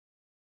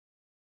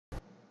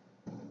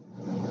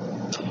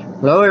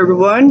Hello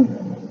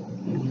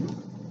everyone,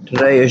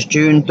 today is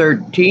June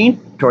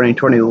 13th,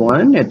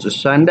 2021. It's a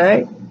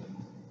Sunday.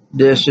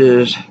 This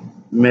is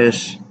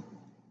Miss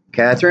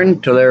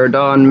Catherine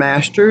Toleradon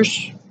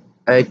Masters,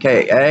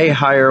 aka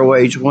Higher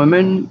Wage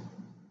Woman,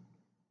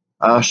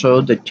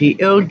 also the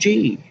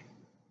TLG.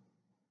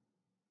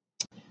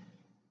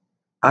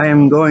 I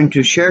am going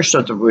to share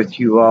something with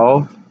you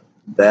all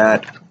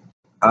that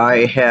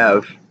I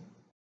have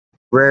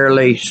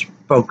rarely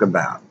spoke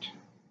about.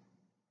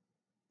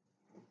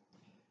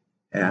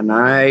 And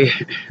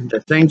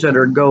the things that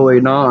are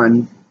going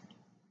on,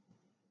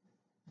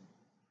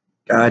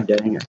 God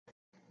dang it.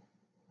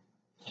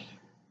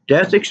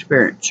 Death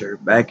Experiencer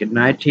back in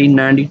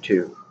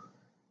 1992,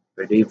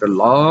 but even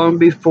long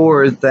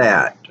before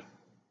that,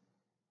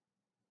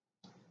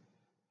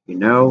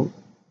 go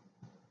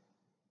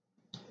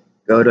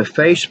to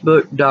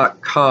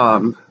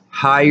facebook.com,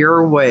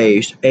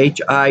 higherways,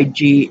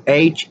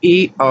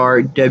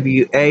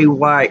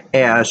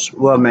 HIGHERWAYS,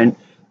 woman,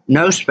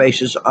 no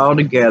spaces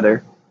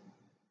altogether.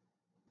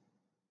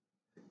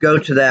 Go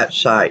to that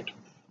site.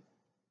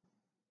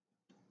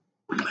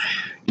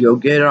 You'll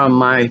get on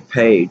my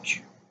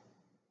page.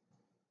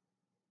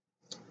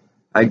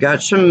 I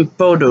got some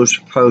photos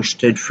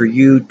posted for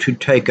you to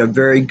take a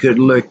very good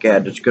look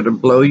at. It's going to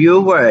blow you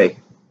away.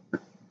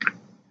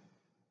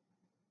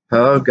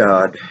 Oh,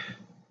 God.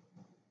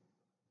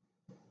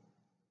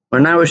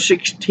 When I was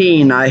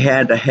 16, I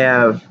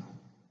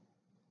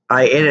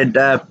ended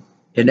up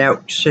in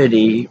Elk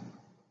City.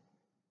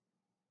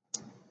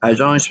 I was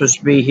only supposed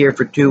to be here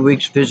for 2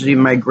 weeks visiting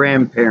my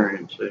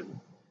grandparents. And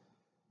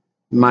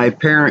my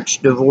parents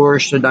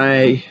divorced, and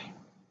I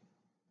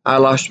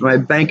lost my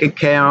bank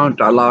account,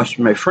 I lost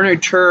my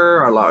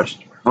furniture, I lost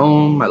my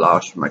home, I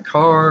lost my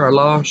car, I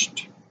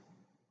lost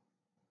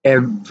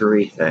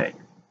everything.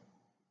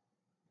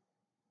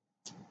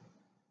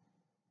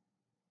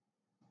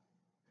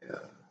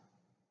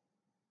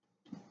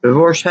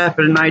 Divorce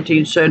happened in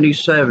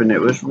 1977. It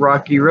was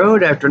rocky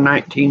road after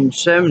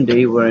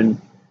 1970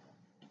 when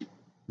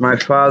my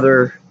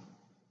father,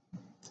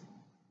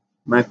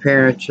 my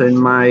parents,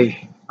 and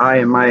I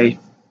and my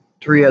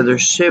 3 other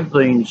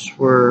siblings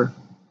were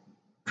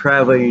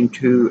traveling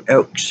to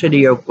Elk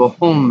City,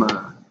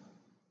 Oklahoma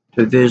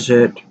to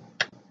visit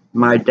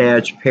my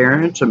dad's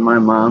parents and my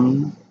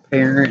mom's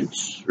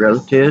parents,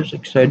 relatives,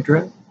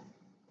 etc.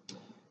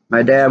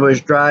 My dad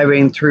was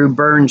driving through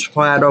Burns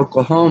Flat,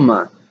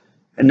 Oklahoma,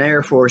 an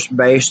Air Force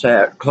base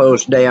that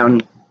closed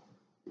down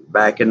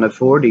back in the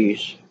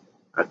 40s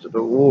after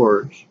the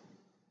wars.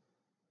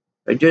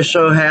 They just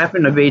so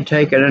happened to be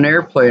taking an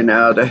airplane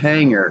out of the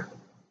hangar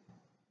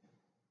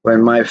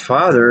when my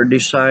father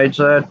decides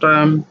that,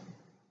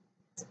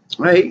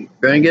 hey,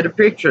 gonna get a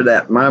picture of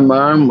that. My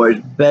mom was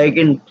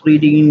begging,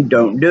 pleading,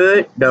 don't do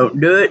it, don't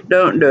do it,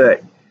 don't do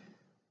it.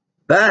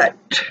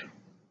 But,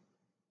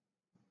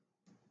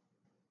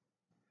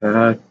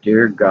 oh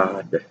dear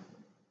God,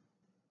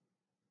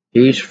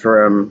 he's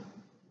from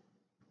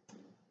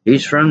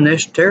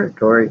this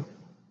territory.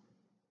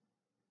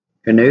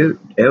 Canute,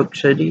 Elk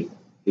City,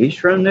 he's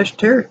from this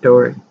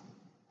territory.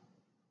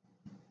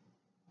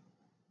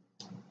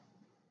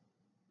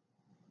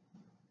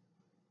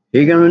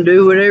 He gonna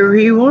do whatever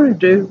he wanted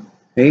to.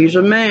 He's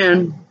a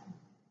man.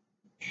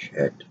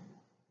 Shit.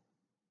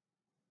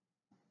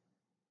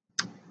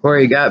 Before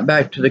he got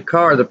back to the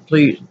car, the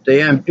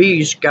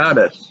MPs got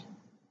us.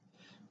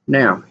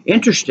 Now,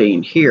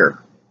 interesting here.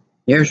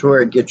 Here's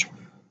where it gets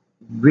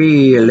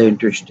real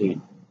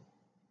interesting.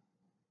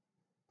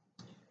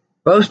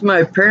 Both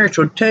my parents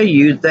will tell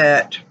you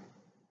that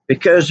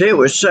because it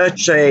was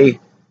such a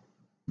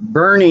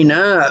burning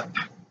up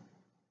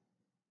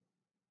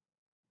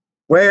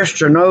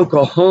western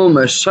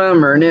Oklahoma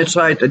summer, and it's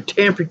like the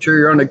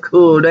temperature on a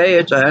cool day,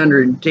 it's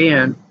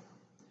 110.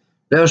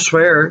 They'll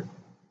swear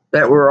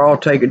that we're all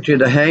taken to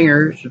the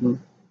hangars, and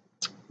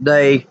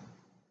they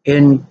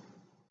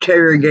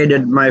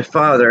interrogated my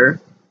father.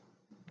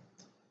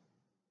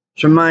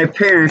 So my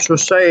parents will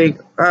say,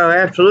 oh,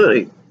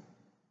 absolutely.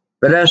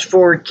 But us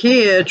 4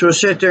 kids will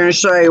sit there and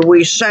say,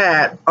 we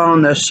sat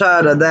on the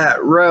side of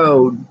that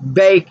road,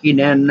 baking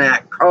in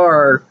that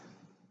car,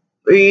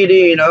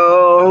 pleading,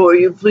 oh, will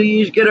you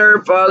please get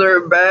our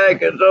father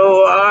back? And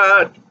so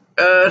I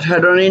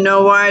don't even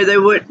know why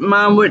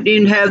Mom wouldn't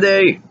even have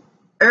the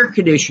air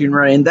conditioning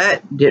running.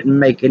 That didn't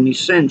make any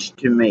sense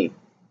to me.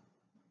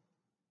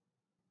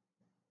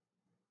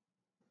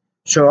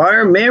 So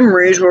our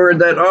memories were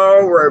that,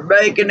 oh, we're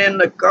baking in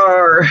the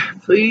car.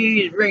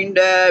 Please bring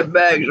Dad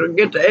back. So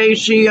get the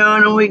AC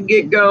on and we can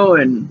get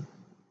going.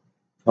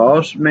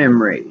 False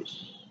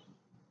memories.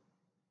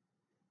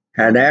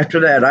 And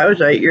after that, I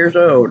was 8 years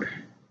old.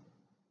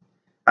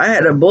 I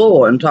had a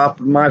bull on top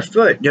of my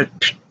foot.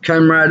 Just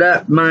come right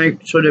up.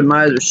 So did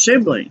my other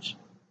siblings.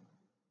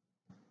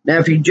 Now,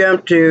 if you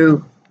jump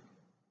to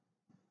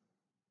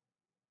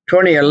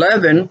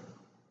 2011,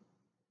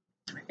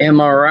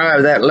 MRI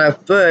of that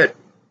left foot,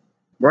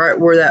 right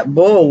where that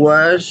bull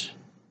was,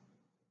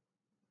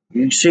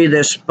 you see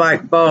this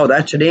spiked ball.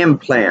 That's an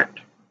implant.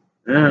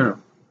 Oh.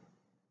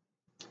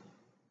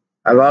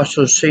 I've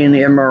also seen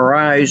the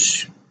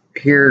MRIs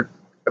here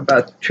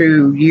about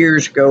 2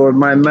 years ago of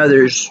my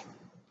mother's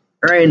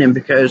training,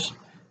 because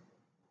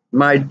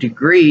my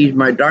degree,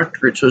 my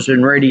doctorate was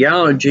in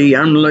radiology.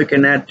 I'm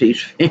looking at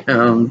these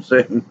films,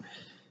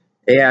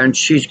 and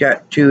she's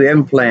got 2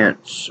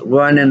 implants,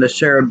 one in the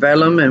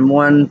cerebellum and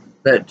one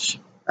that's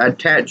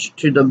attached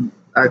to the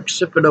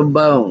occipital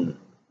bone,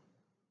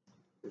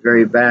 the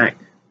very back.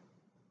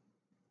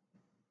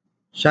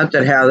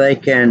 Something how they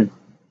can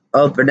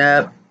open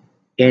up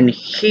and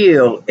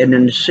heal an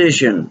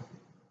incision.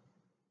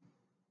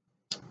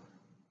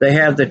 They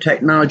have the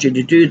technology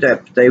to do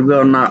that, but they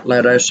will not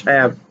let us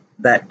have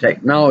that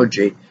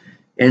technology.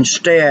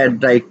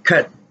 Instead, they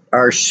cut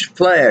our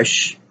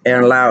flesh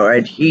and allow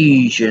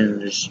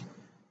adhesions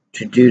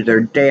to do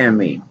their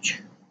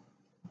damage.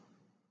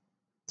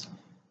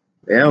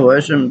 Yeah,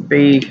 let's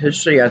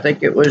see, I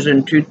think it was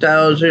in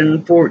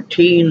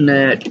 2014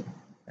 that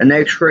an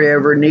X-ray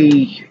of her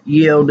knee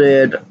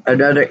yielded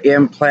another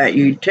implant.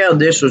 You could tell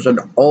this was an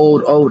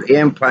old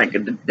implant,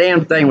 because the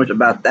damn thing was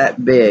about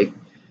that big.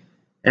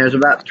 And it was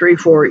about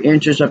 3-4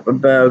 inches up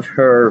above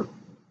her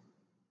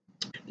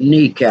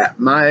kneecap.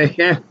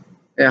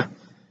 Yeah.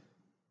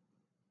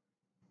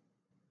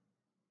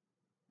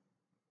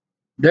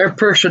 Their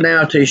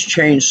personalities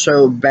changed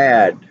so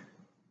bad.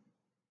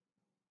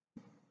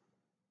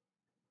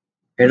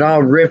 It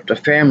all ripped the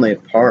family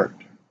apart.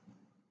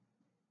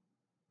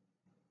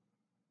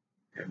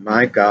 And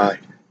my God,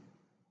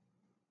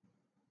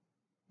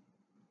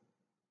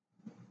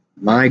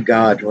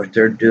 what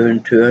they're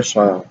doing to us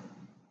all.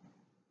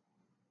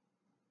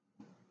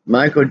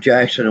 Michael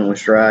Jackson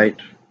was right.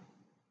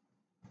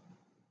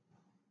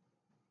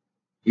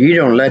 You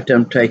don't let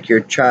them take your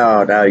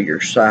child out of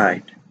your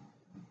sight.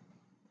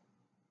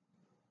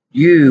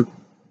 You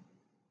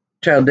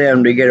tell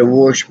them to get a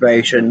wash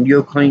basin,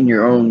 you'll clean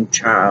your own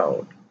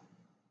child.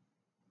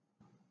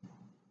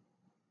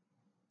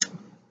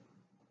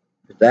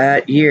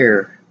 That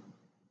year,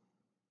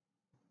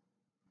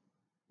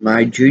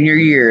 my junior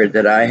year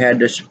that I had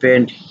to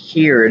spend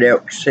here at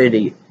Elk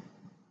City,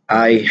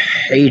 I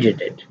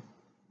hated it.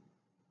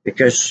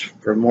 Because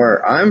from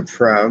where I'm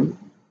from,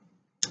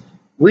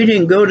 we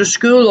didn't go to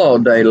school all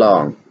day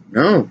long.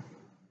 No.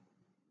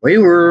 We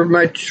were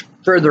much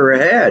further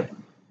ahead.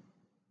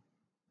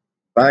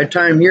 By the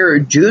time you're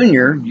a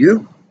junior,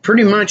 you've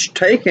pretty much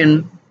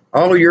taken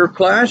all your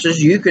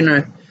classes.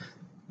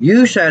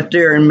 You sat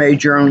there and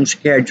made your own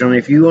schedule. And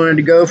if you wanted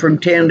to go from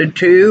 10 to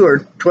 2 or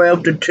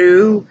 12 to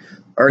 2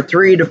 or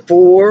 3 to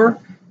 4,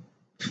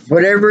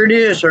 whatever it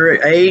is,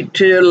 or 8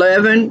 to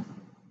 11,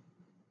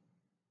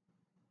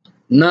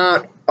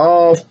 not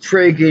all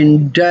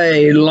friggin'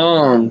 day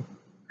long.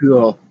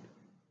 God,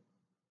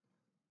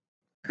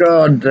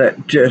 that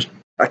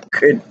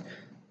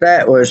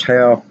was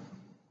hell.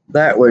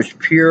 That was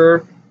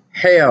pure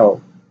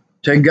hell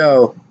to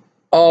go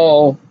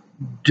all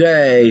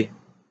day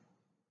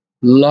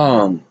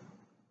long.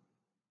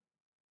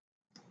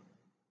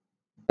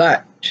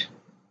 But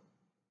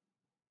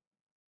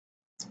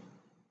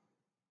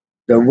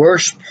the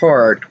worst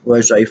part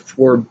was a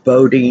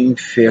foreboding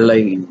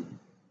feeling,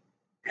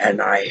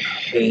 and I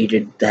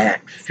hated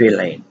that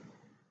feeling.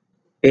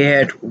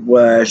 It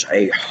was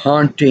a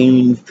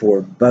haunting,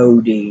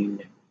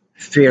 foreboding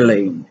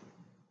feeling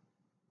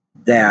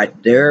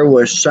that there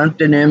was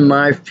something in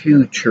my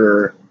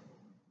future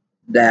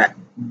that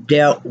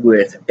dealt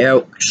with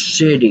Elk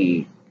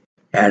City,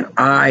 and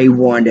I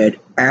wanted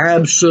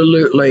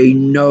absolutely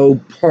no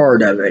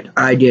part of it.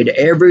 I did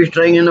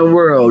everything in the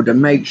world to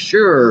make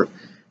sure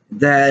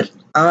that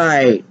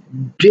I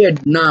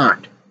did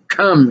not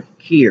come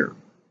here.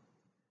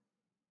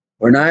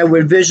 When I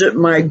would visit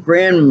my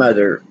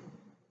grandmother,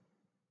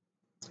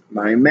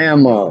 my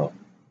mama,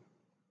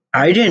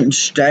 I didn't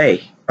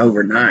stay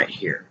overnight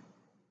here.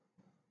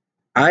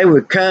 I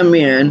would come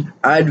in,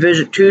 I'd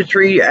visit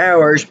 2-3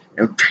 hours,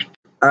 and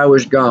I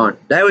was gone.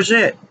 That was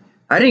it.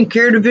 I didn't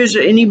care to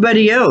visit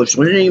anybody else.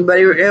 Wasn't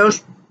anybody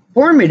else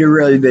for me to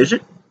really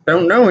visit.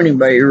 Don't know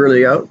anybody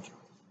really else.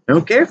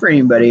 Don't care for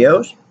anybody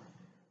else.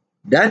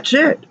 That's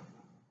it.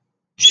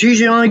 She's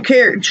the only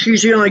care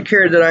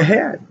that I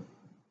had.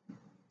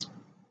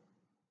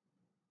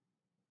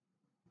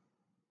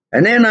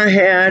 And then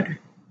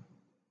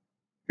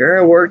where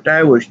I worked,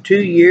 I was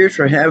 2 years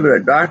from having a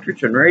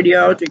doctorate in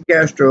radiology,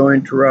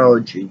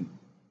 gastroenterology.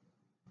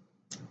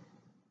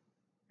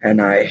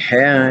 And I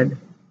had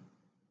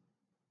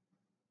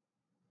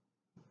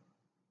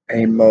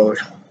a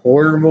most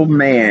horrible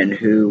man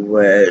who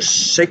was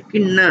sick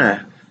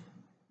enough.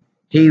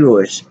 He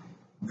was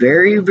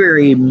very,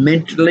 very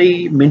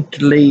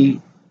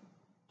mentally,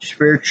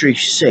 spiritually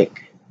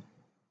sick.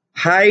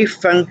 High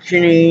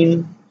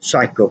functioning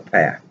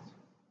psychopath.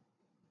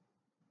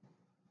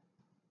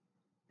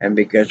 And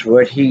because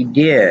what he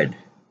did,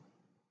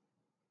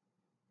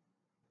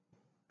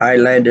 I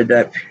landed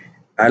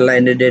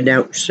in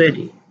Elk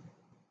City.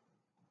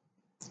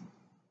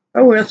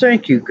 Oh, well,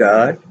 thank you,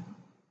 God.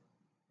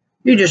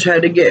 You just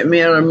had to get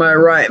me out of my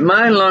right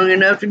mind long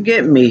enough to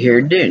get me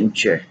here,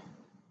 didn't you?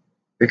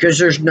 because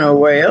there's no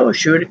way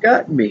else you would have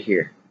gotten me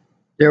here.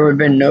 There would have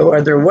been no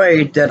other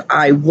way that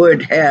I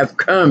would have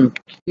come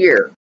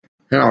here.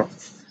 Oh,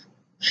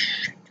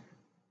 shit.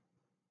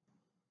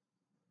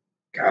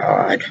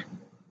 God.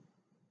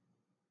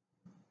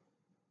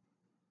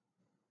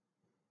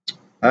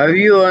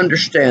 You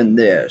understand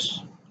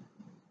this.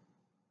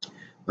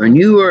 When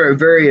you are a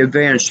very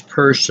advanced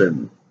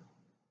person,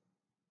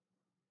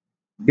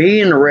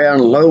 being around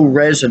low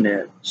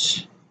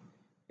resonance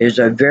is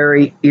a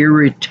very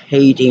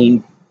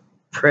irritating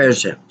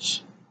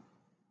presence.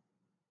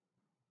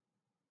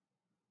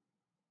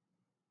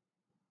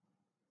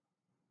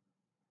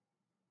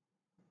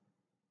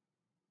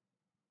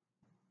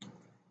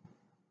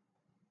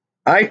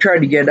 I tried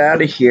to get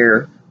out of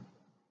here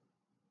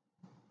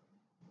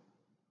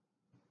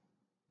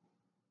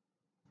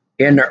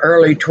in the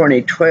early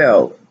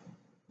 2012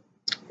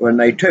 when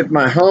they took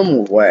my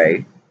home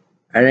away,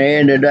 and I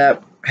ended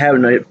up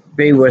having to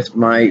be with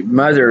my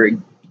mother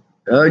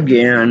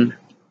again.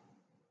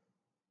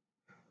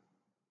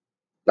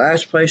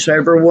 Last place I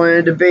ever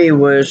wanted to be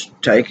was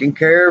taking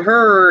care of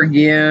her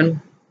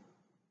again.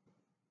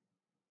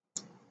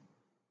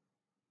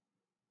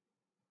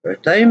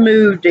 But they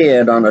moved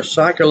in on a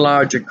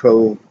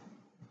psychological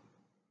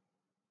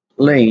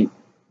link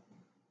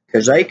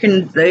because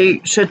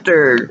they sit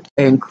there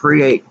and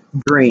create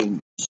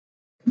dreams.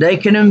 They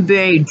can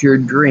invade your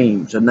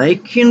dreams, and they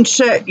can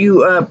set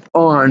you up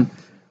on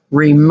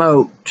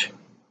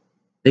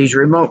these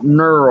remote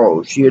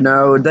neurals,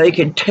 they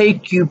can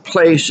take you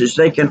places,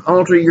 they can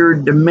alter your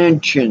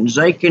dimensions,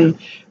 they can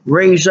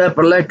raise up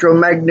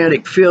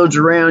electromagnetic fields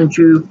around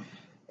you,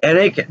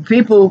 and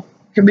people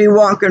can be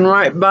walking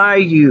right by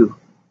you,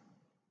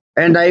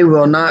 and they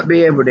will not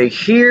be able to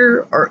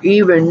hear or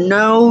even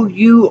know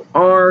you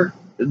are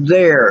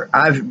there.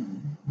 I've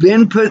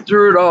been put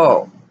through it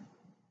all.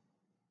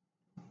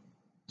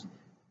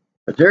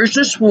 But there's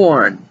this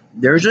one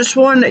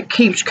that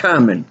keeps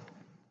coming.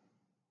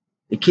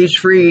 It keeps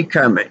free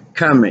coming.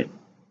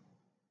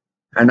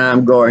 And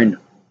I'm going,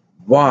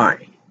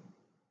 why?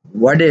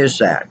 What is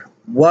that?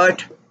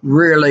 What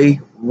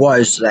really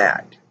was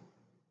that?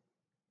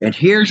 And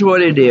here's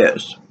what it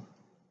is.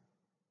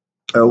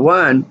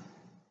 One,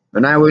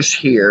 when I was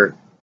here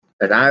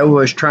and I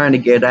was trying to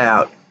get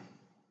out,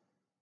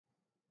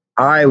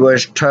 I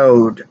was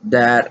told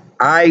that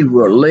I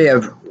will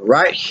live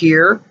right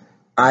here.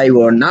 I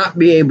will not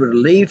be able to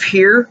leave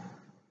here.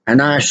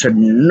 And I said,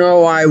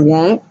 no, I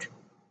won't.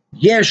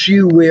 Yes,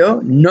 you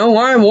will. No,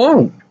 I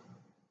won't.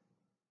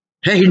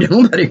 Ain't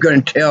nobody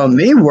going to tell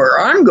me where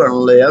I'm going to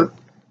live.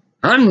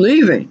 I'm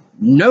leaving.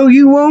 No,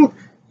 you won't.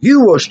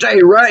 You will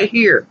stay right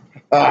here.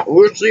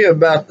 We'll see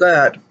about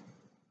that.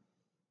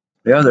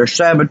 Yeah, they're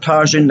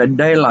sabotaging the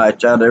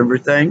daylights out of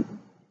everything.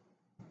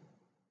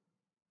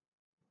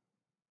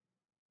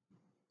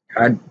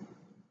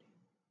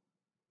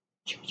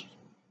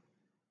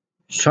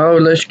 So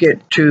let's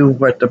get to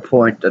what the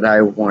point that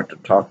I want to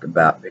talk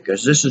about,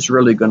 because this is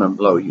really going to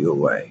blow you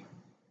away.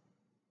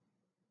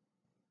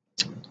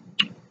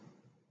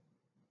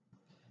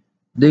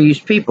 These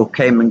people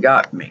came and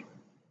got me.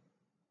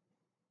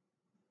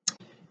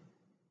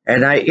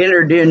 And I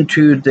entered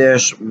into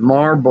this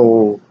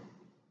marble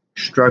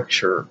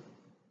structure.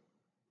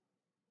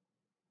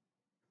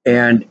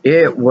 And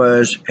it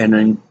was an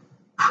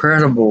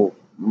incredible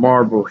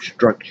marble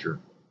structure.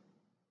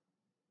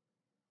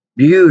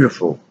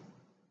 Beautiful.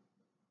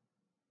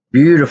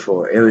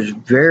 Beautiful. It was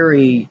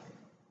very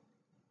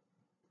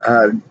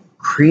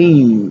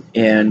cream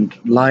and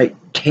light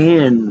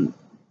tan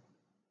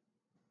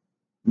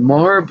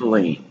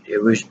marbling.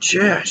 It was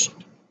just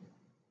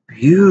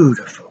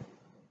beautiful.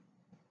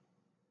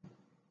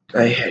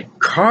 They had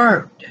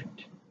carved it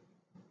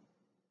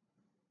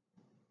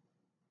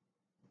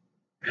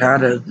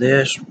out of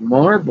this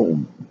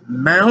marble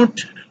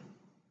mountain.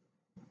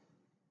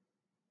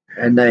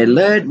 And they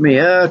led me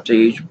up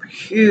these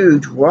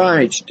huge,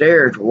 wide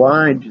stairs.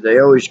 Why do they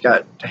always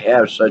got to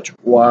have such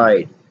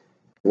wide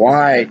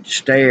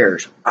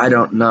stairs? I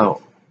don't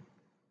know.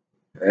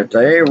 But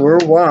they were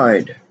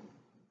wide.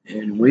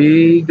 And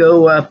we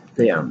go up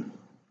them.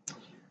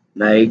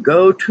 They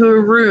go to a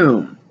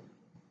room.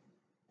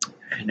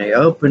 And they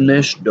open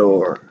this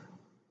door.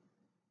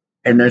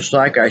 And it's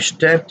like I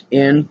stepped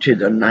into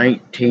the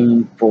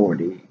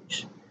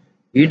 1940s.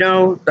 You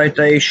know, like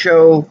they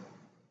show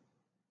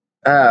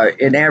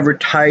in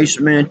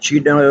advertisements,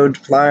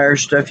 flyer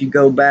stuff, you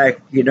go back,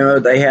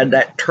 they had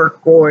that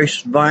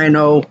turquoise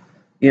vinyl,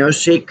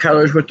 seat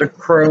colors with the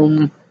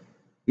chrome,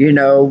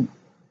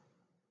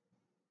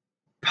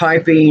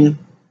 piping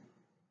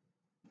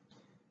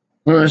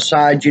on the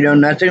side,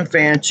 nothing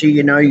fancy,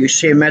 you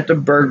see them at the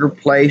burger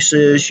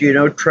places,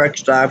 truck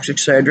stops,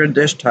 etc.,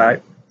 this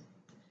type.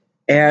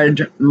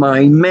 And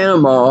my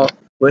mama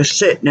was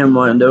sitting in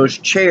one of those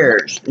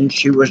chairs, and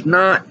she was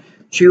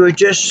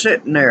just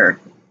sitting there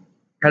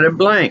at a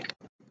blank.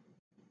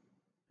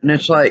 And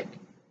it's like,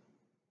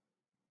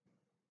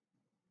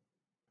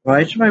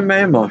 why is my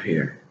mama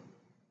here?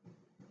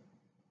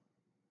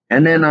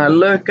 And then I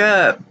look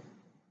up,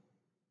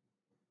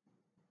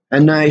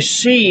 and I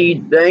see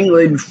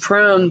dangling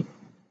from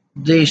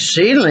the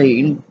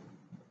ceiling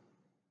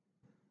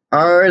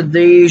are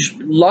these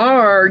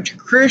large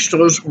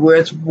crystals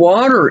with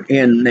water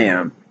in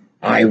them.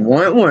 I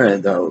want one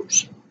of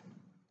those.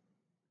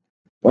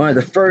 One of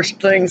the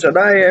first things that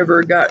I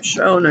ever got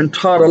shown and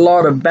taught a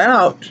lot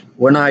about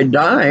when I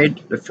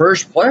died, the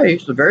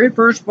very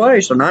first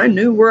place, and I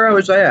knew where I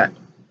was at,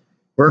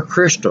 were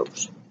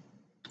crystals.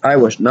 I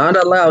was not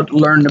allowed to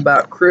learn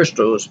about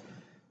crystals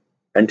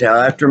until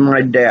after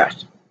my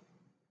death.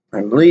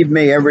 And believe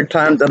me, every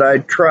time that I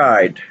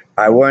tried,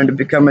 I wanted to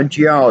become a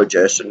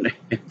geologist, and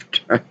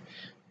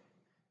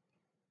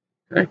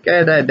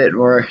okay, that didn't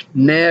work.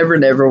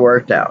 Never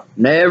worked out.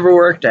 Never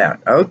worked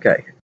out.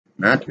 Okay,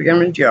 not to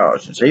become a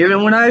geologist.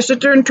 Even when I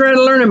sit there and try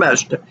to learn about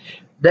stuff,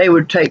 they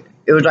would take,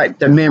 it was like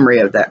the memory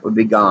of that would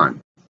be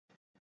gone.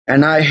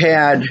 And I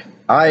had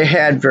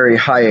very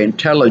high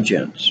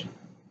intelligence.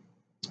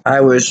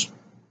 I was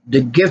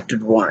the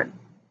gifted one.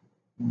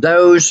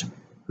 Those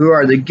who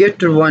are the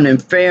gifted one in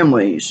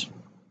families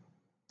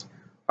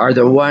are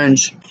the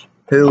ones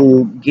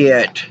who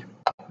get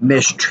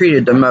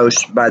mistreated the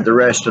most by the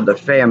rest of the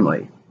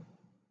family.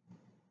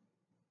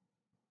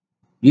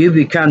 You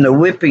become the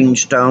whipping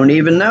stone,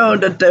 even though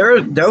that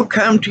they'll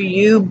come to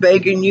you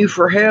begging you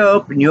for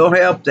help, and you'll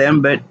help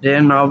them, but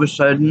then all of a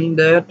sudden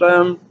that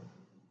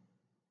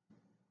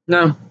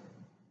no.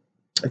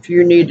 If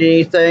you need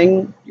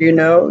anything,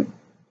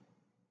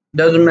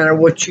 doesn't matter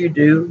what you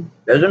do,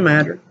 doesn't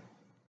matter.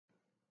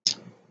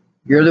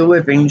 You're the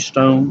whipping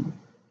stone.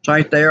 It's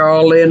like they're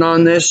all in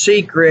on this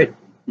secret,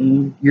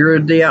 and you're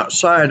the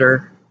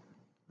outsider.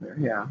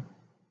 Yeah.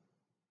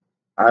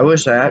 I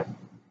was that.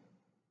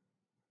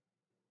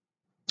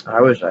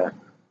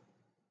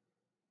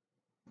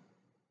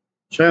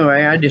 So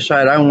anyway, I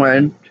decided I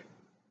wanted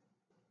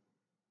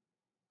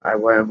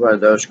one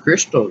of those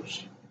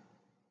crystals.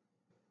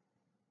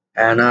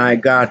 And I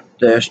got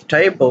this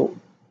table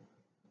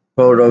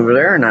pulled over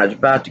there, and I was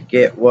about to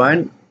get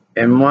one,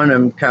 and one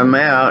of them come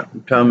out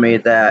and told me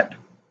that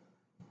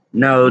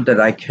no, that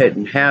I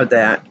couldn't have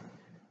that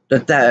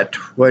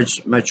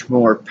was much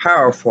more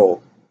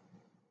powerful,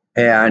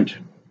 and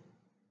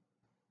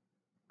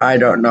I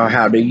don't know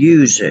how to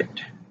use it.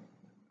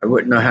 I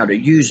wouldn't know how to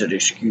use it,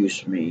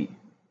 excuse me.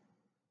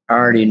 I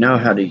already know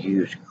how to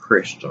use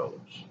crystals.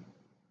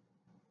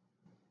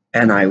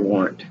 And I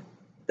want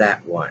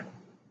that one.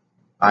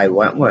 I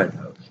want one of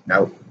those.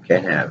 Nope,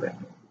 can't have it.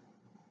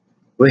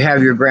 We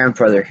have your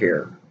grandfather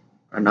here.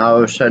 And all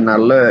of a sudden I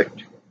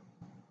looked,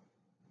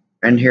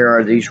 and here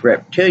are these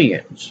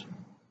reptilians.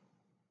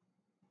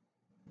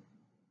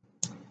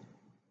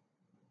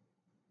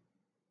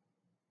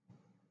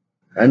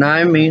 And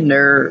I mean,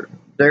 they're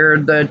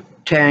the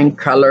tan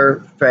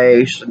color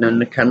face, and then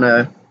the kind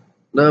of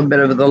little bit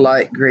of the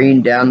light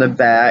green down the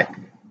back.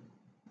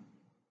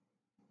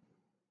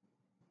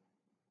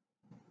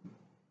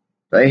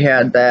 They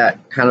had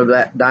that kind of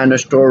that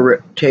dinosaur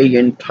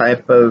reptilian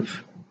type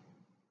of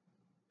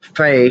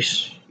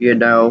face,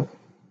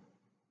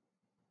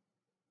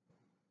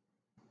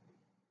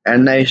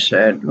 And they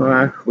said,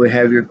 well, we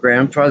have your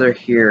grandfather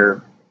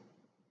here.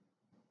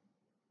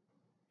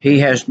 He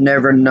has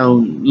never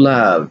known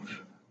love.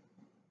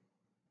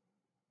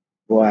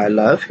 Well, I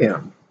love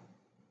him.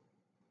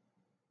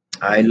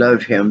 I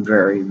love him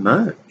very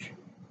much.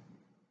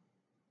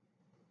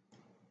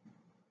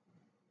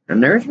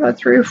 And there's about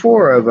 3 or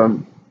 4 of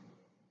them.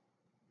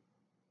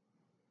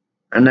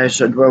 And they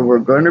said, well, we're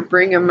going to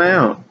bring him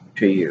out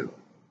to you.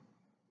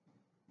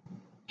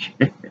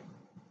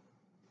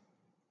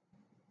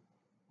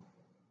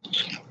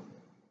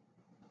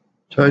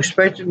 So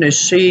expecting to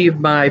see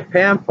my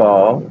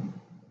papaw,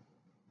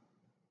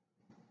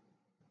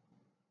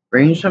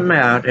 brings him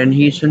out, and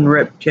he's in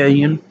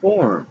reptilian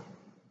form.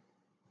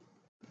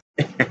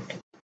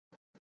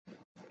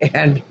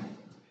 And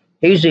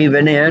he's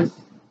even in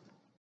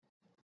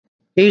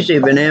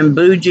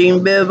blue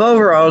jean bib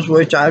overalls,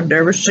 which I've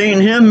never seen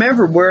him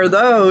ever wear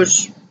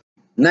those.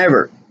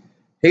 Never.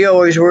 He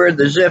always wore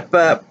the zip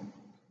up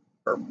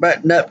or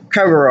button up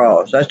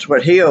coveralls. That's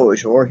what he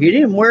always wore. He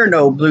didn't wear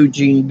no blue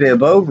jean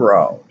bib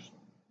overalls.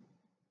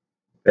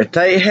 But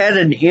they had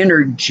an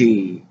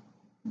energy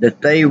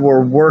that they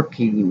were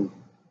working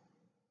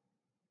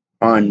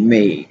on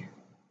me.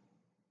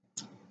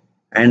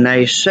 And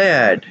they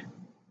said,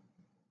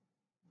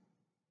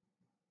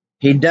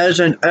 he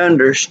doesn't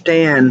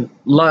understand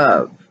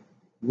love.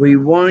 We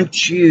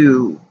want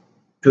you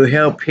to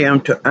help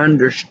him to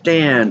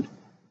understand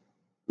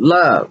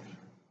love.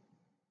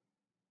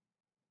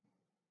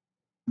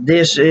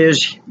 This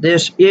is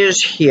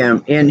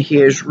him in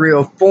his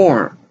real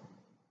form.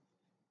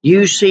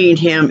 You've seen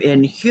him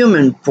in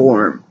human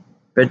form,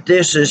 but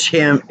this is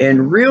him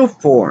in real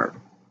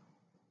form.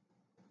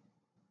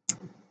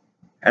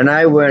 And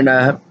I went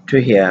up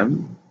to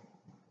him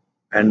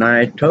and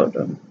I told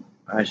him,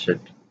 I said,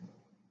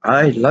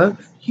 I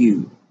love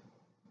you.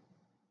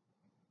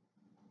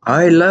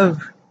 I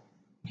love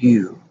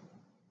you.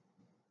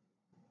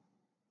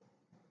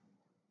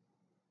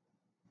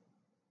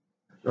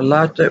 a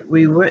lot that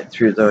we went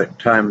through the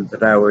time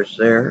that I was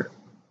there,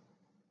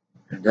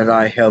 and that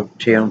I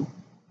helped him,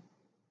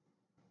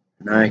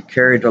 and I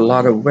carried a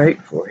lot of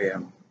weight for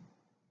him.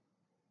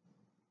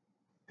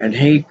 And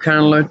he kind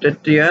of looked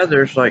at the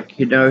others like,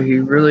 he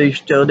really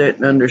still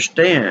didn't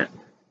understand.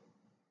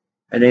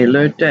 And he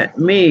looked at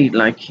me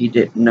like he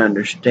didn't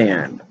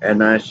understand.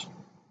 And I said,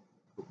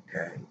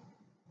 okay,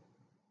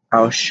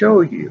 I'll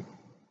show you.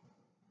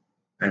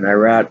 And I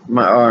wrapped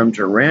my arms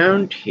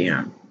around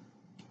him,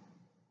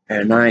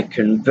 and I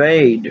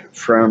conveyed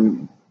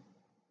from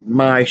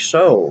my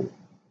soul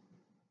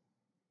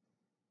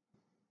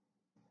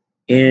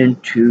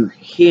into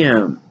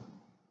him,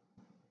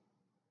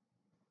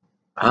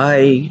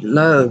 I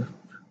love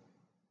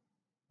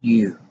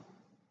you.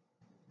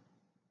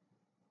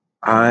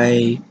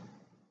 I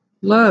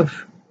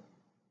love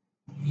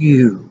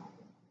you.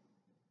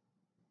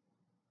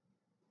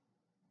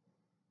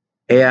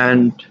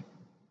 And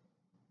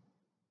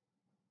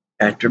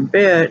after a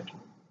bit,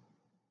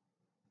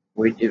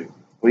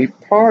 we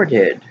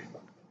parted,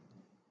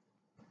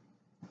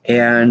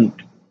 and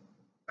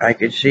I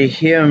could see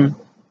him.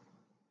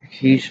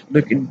 He's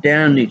looking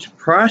down. He's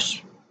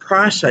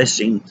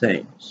processing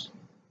things,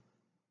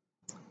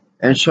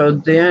 and so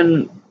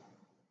then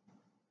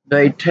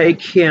they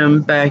take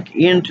him back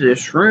into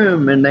this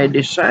room, and they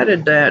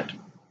decided that,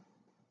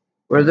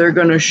 well, they're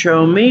going to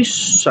show me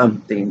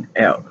something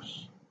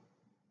else.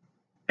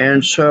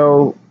 And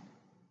so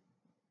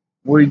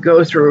we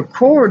go through a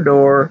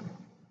corridor,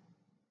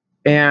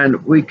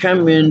 and we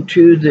come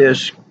into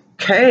this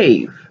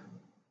cave.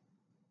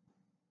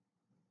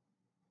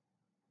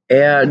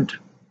 And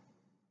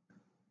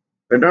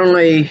but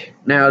only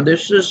now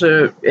this is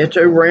it's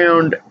a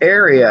round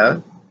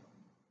area,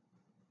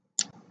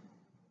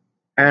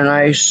 and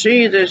I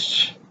see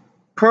this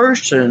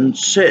person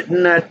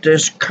sitting at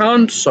this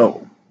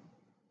console,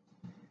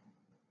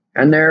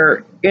 and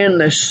they're in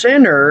the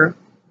center,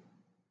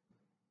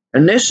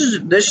 and this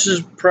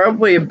is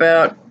probably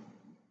about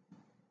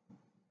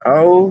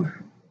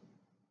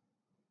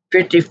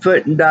 50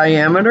 foot in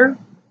diameter,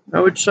 I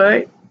would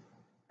say.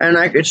 And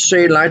I could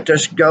see like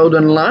this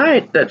golden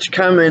light that's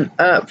coming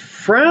up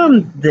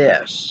from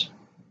this,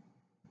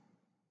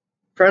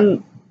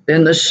 from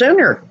in the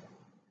center.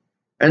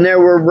 And there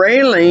were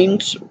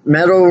railings,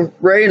 metal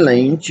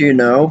railings,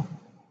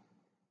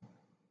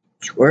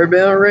 square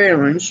metal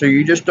railings, so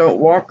you just don't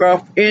walk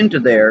off into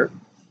there.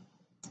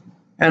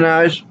 And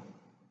I was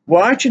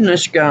watching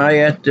this guy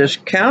at this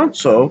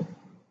counsel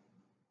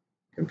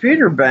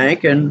computer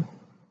bank, and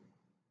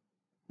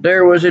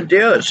there was a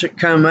deal that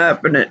come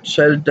up, and it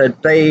said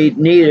that they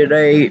needed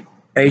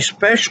a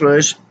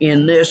specialist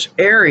in this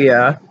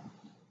area.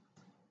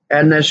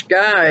 And this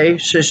guy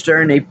sits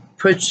there and he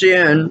puts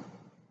in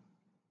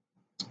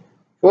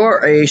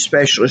for a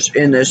specialist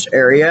in this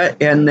area,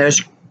 and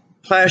this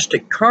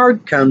plastic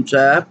card comes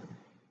up,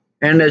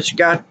 and it's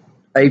got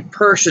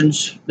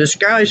this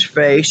guy's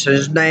face,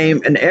 his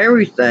name, and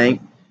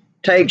everything.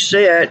 Takes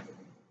it,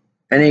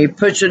 and he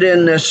puts it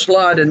in this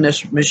slot in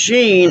this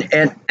machine,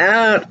 and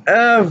out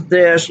of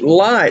this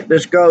light,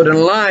 this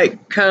golden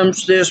light,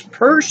 comes this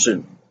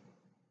person.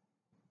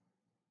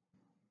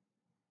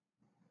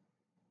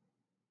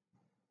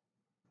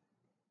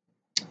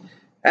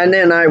 And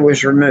then I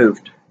was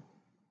removed.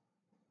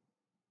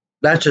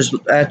 That's as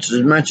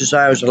much as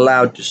I was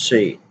allowed to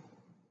see.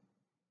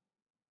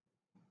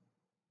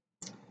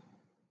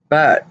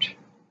 But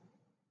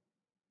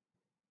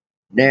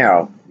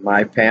now,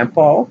 my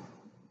Pampal,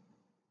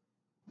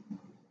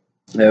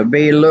 it'll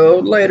be a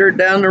little later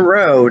down the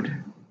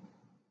road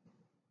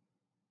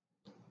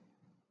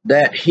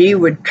that he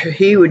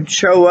would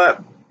show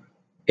up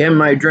in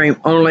my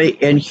dream only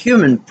in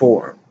human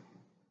form.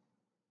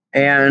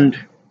 And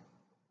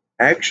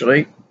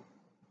actually,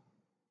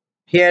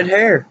 he had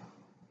hair.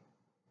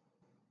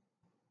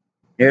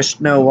 It's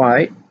Snow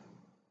White.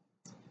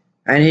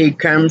 And he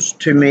comes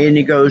to me and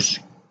he goes,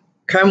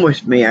 "Come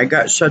with me, I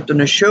got something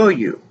to show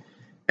you."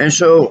 And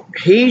so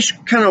he's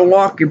kind of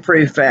walking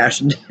pretty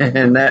fast,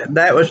 and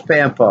that was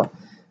Pampal.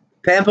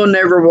 Pampal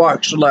never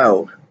walks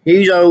slow.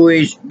 He's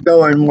always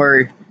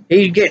going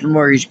he's getting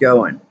where he's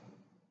going.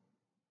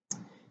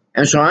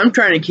 And so I'm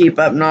trying to keep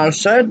up, and all of a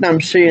sudden I'm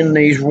seeing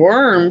these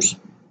worms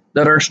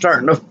that are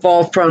starting to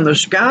fall from the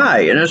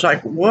sky. And it's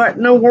like, what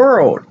in the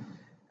world?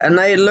 And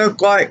they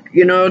look like,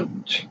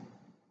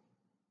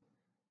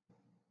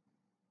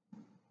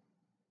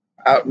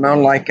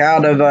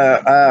 out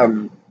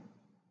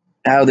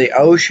of the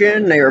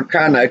ocean. They were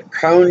kind of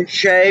cone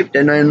shaped,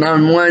 and then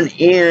on one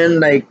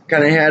end they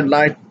kind of had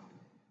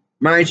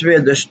reminds me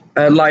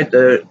of like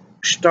the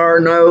star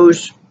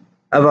nose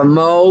of a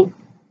mole,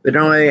 but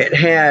only it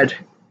had,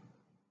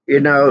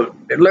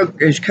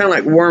 it's kind of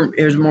like worm.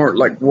 It was more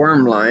like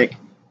worm-like,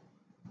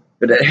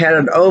 but it had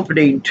an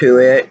opening to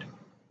it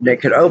that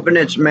could open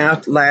its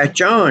mouth,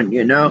 latch on,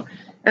 And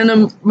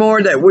the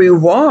more that we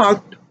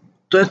walked,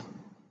 the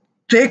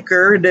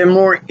thicker, the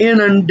more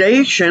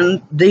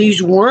inundation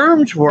these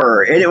worms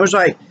were. And it was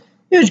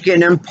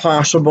getting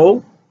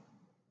impossible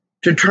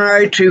to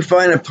try to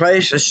find a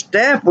place to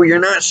step where you're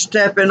not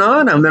stepping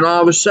on them. And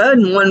all of a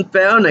sudden, one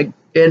fell and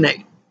it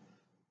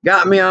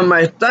got me on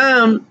my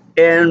thumb,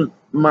 and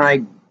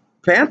my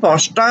pampaw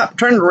stopped,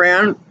 turned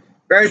around,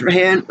 grabs my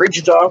hand,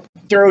 reaches off,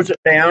 throws it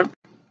down,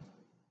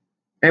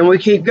 and we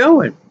keep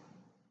going.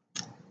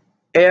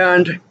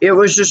 And it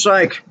was just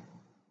like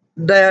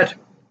that.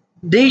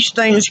 These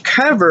things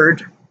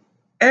covered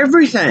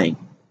everything,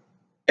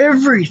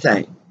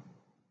 everything.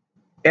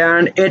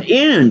 And it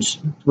ends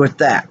with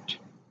that.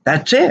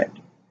 That's it.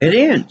 It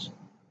ends.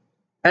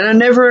 And I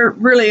never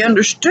really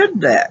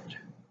understood that.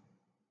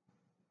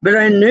 But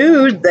I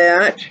knew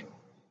that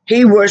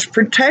he was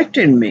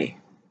protecting me.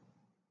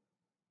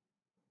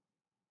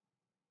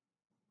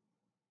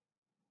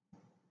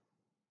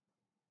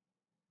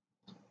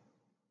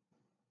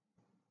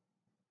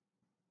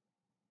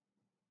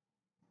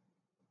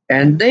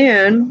 And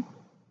then,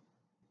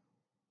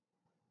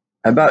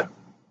 about,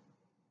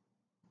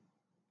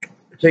 I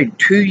think,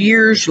 2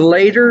 years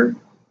later,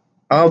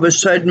 all of a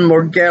sudden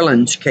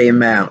Morgellons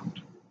came out.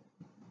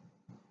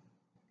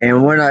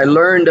 And when I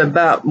learned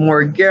about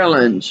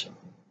Morgellons,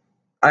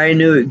 I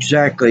knew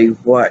exactly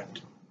what.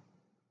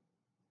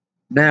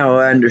 Now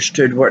I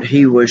understood what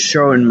he was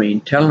showing me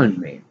and telling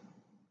me.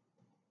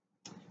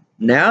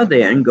 Now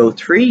then, about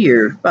 3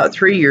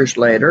 years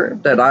later,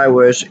 that I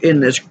was in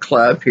this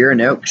club here in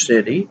Elk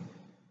City.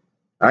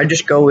 I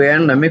just go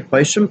in, let me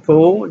play some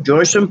pool,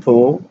 enjoy some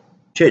pool,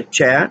 chit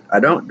chat.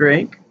 I don't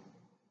drink.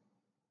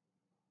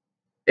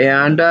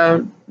 And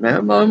I'm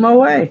on my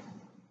way.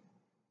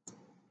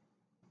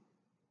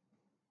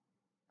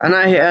 And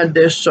I had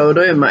this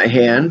soda in my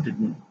hand.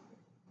 And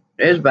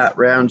it was about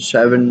around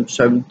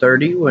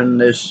 7:30 when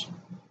this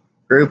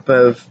group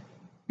of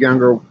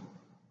younger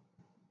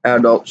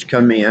adults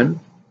come in.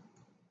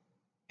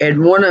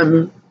 And one of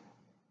them,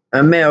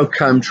 a male,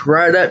 comes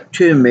right up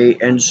to me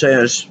and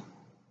says,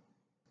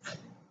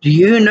 "Do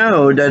you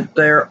know that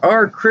there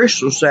are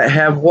crystals that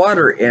have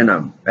water in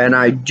them?" And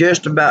I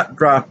just about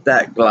dropped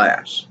that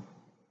glass.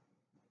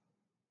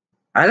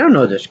 I don't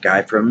know this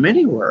guy from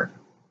anywhere.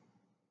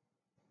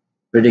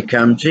 But he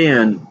comes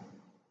in,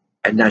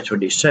 and that's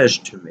what he says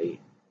to me.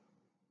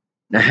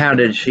 Now, how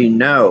does he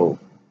know?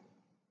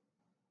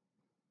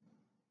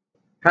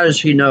 How does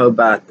he know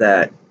about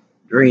that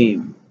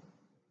dream?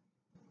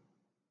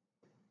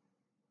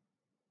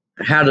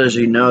 How does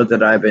he know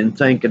that I've been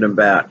thinking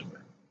about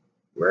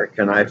where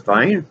can I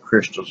find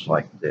crystals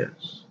like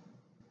this?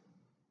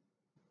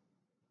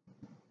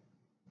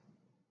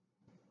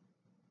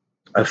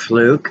 A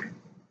fluke?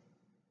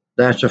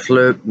 That's a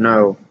fluke?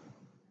 No.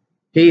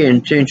 He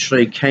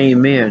intentionally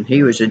came in.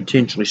 He was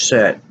intentionally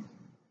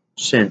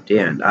sent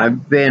in.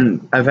 I've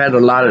had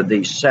a lot of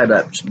these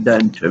setups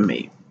done to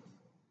me.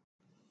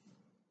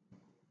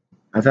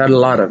 I've had a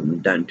lot of them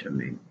done to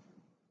me.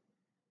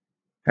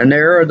 And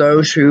there are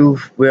those who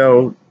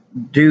will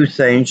do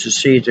things to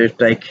see that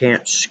they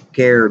can't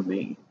scare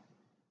me.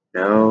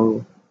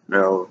 No.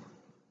 You're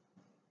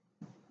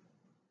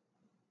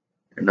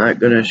not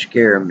going to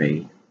scare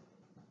me.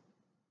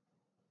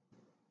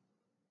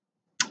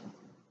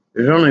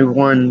 There's only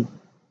one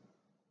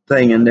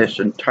thing in this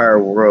entire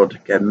world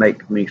that can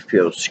make me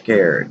feel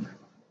scared.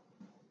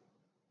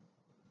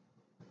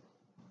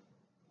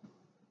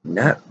 And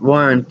that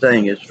one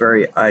thing is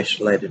very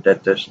isolated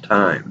at this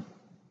time.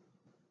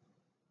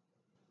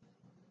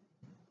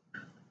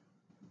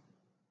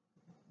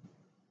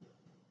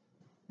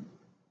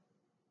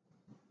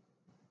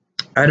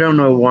 I don't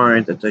know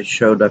why that they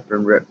showed up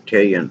in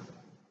Reptillian.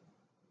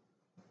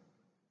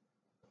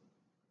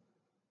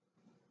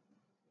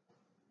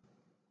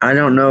 I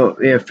don't know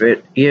if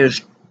it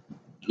is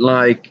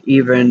like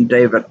even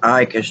David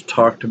Icke has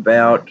talked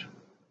about,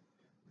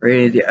 or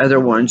any of the other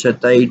ones, that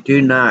they do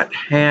not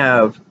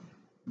have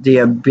the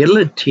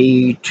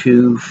ability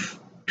to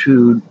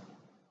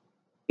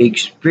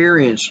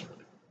experience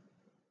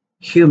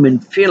human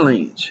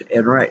feelings.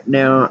 And right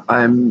now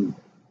I'm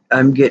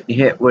getting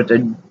hit with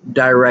a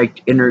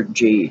direct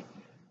energy.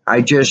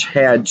 I just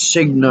had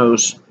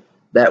signals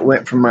that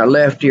went from my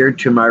left ear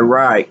to my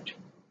right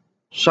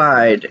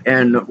side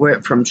and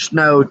went from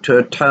snow to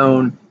a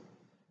tone.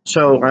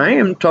 So I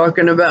am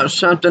talking about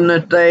something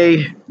that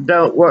they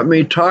don't want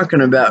me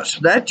talking about. So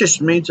that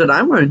just means that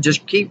I'm going to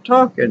just keep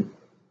talking.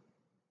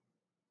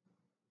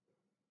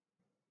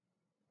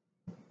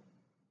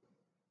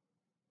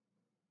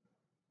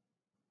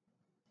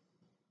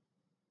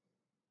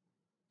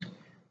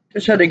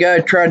 Just had a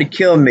guy try to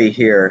kill me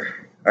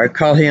here. I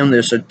call him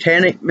the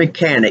Satanic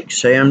Mechanic,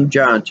 Sam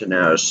Johnson,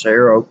 out of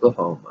Sarah,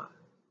 Oklahoma.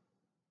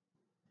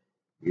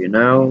 You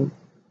know,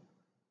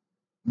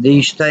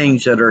 these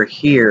things that are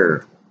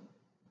here,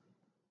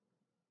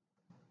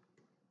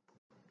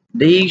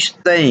 they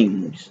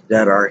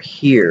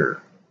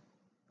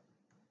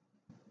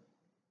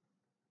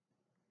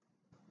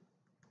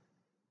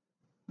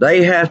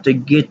have to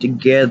get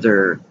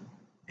together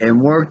and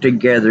work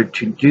together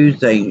to do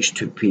things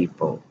to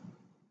people.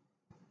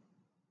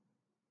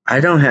 I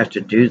don't have to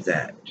do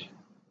that.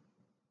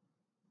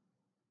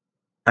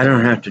 I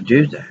don't have to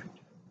do that.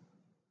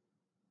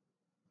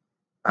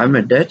 I'm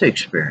a death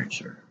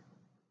experiencer.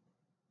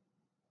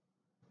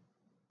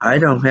 I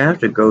don't have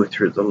to go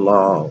through the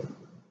law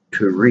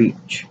to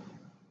reach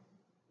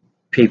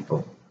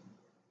people.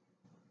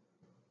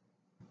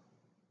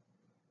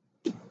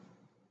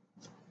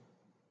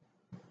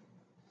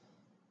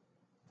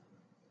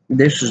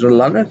 This is a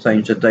lot of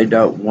things that they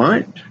don't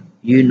want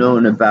you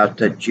knowing about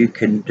that you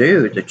can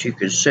do, that you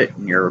can sit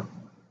in your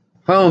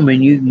home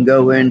and you can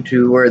go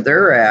into where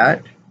they're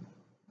at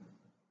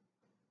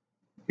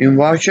and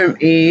watch them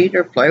eat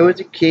or play with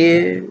the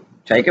kid,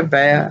 take a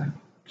bath,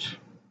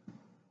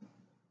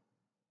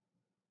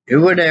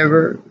 do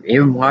whatever,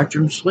 even watch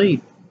them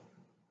sleep.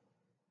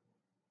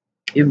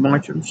 Even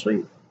watch them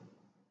sleep.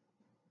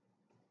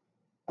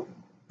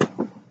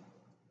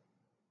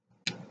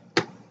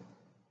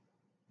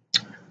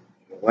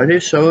 What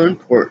is so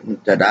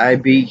important that I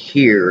be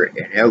here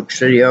in Elk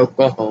City,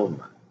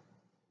 Oklahoma?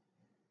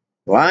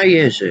 Why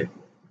is it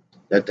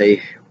that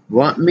they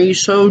want me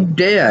so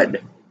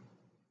dead?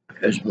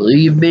 Because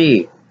believe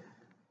me,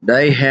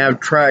 they have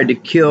tried to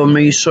kill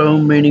me so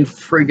many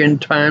friggin'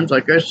 times.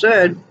 Like I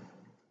said,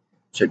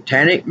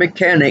 Satanic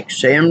Mechanic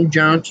Sam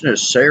Johnson of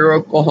Sayre,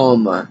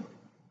 Oklahoma.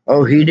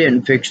 Oh, he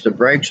didn't fix the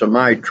brakes on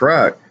my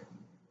truck.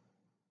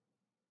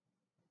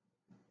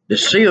 The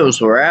seals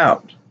were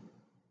out.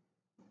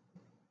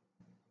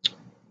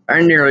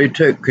 I nearly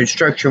took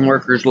construction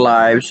workers'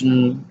 lives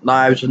and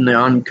lives in the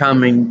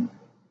oncoming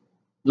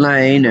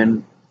lane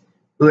and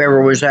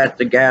whoever was at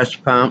the gas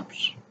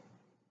pumps.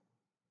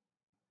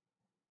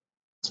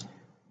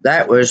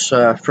 That was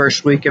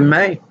first week in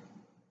May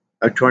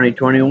of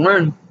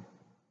 2021.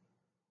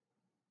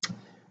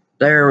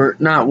 They're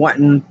not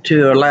wanting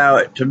to allow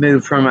it to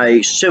move from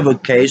a civil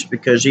case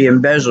because he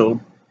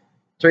embezzled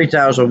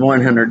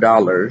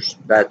 $3,100.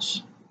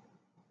 That's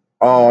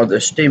all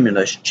the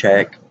stimulus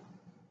check.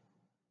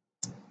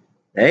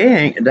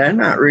 They're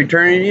not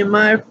returning any of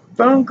my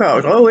phone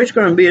calls. Oh, it's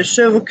going to be a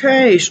civil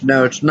case.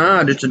 No, it's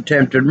not. It's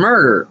attempted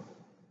murder.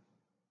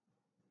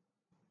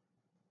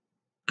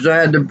 Because I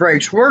had the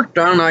brakes worked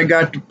on, I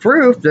got the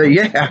proof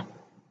that,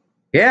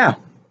 yeah,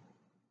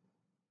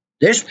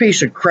 this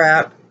piece of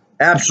crap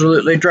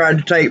absolutely tried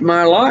to take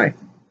my life.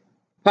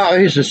 Oh,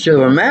 it's a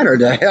civil matter.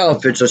 The hell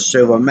if it's a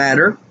civil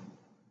matter.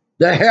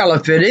 The hell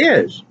if it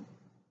is.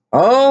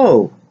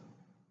 Oh,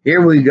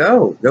 here we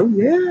go. Oh,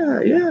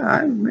 yeah,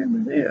 I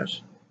remember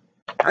this.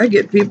 I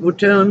get people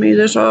telling me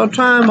this all the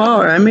time.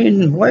 Oh, I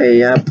mean,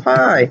 way up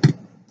high.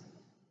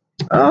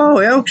 Oh,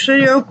 Elk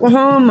City,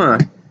 Oklahoma.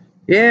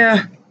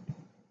 Yeah,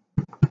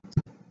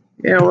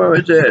 what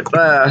was it?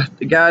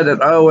 The guy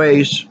that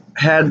always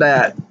had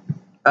that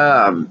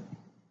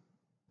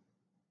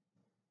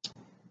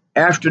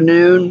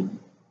afternoon,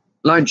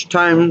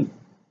 lunchtime,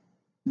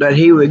 that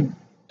he would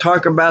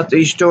talk about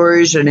these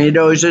stories, and he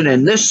knows it,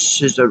 and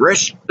this is the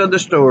rest of the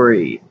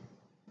story.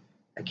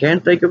 I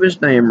can't think of his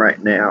name right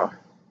now.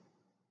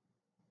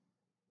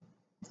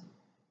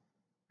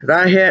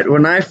 But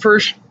when I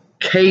first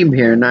came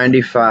here in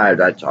 95,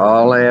 that's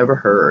all I ever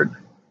heard.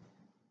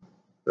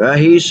 Well,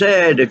 he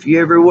said, if you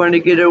ever want to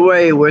get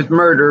away with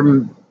murder,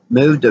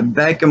 move to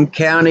Beckham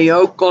County,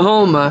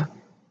 Oklahoma.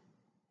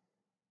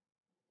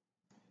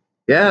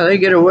 Yeah, they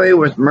get away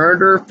with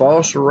murder,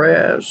 false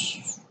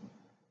arrests.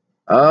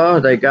 Oh,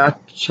 they got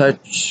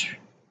such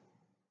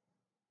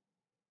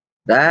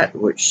that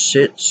which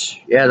sits.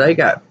 Yeah, they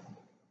got.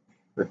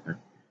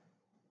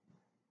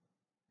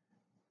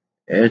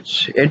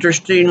 It's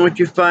interesting what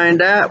you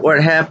find out,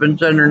 what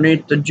happens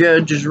underneath the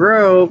judge's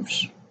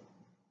robes.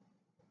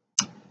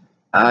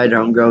 I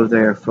don't go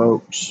there,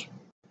 folks.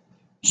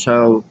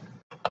 So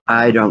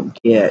I don't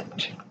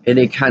get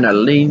any kind of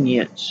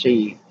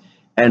leniency,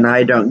 and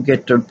I don't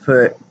get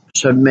to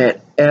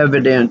submit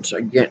evidence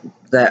against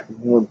that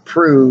will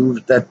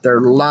prove that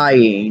they're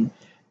lying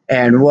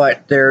and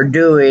what they're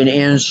doing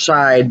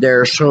inside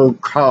their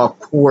so-called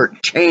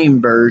court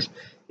chambers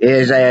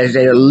is as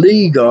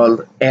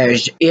illegal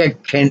as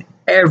it can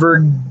ever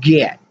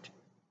get.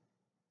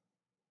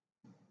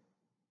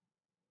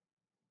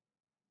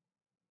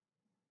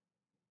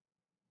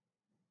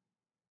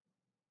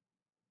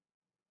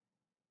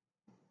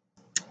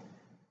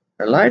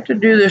 I like to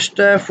do this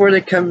stuff where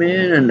they come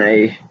in and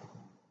they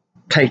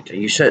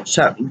you set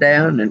something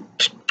down and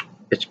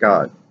it's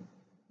gone.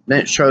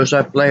 Then it shows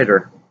up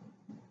later.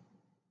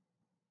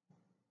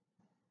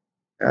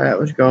 That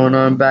was going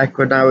on back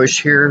when I was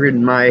here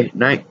in my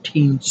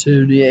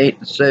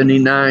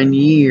 1978-79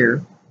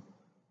 year.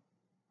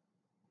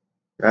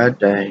 God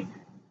dang.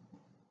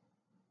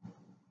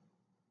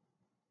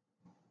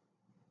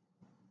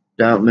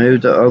 Don't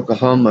move to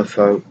Oklahoma,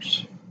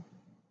 folks.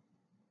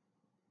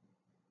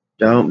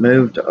 Don't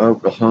move to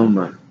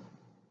Oklahoma.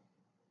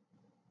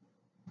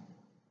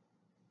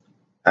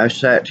 I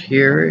sat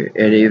here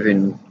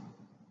and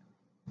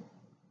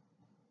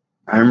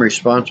I'm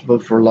responsible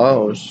for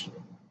laws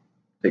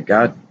that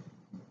got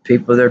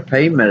people their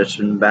pain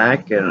medicine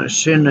back, and as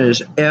soon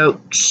as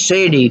Elk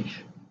City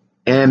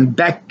and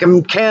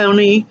Beckham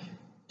County,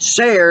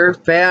 Sayre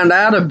found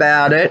out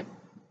about it,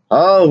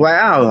 Oh,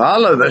 wow.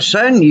 All of a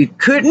sudden, you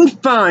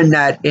couldn't find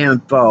that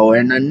info.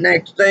 And the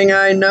next thing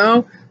I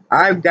know,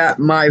 I've got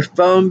my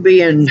phone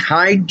being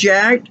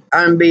hijacked.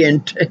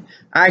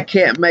 I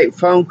can't make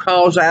phone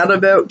calls out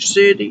of Elk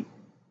City.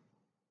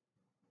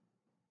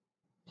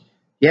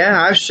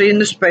 Yeah, I've seen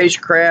the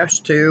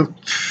spacecrafts too.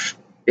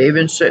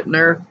 Even sitting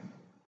there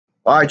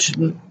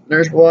watching.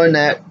 There's one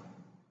that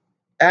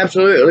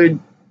absolutely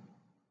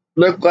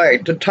looked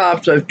like the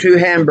tops of two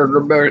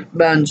hamburger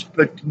buns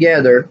put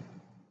together.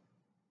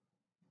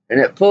 And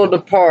it pulled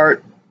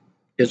apart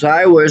because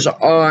I was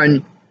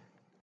on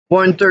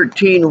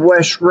 113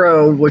 West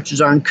Road, which is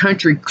on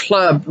Country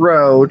Club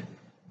Road,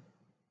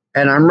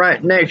 and I'm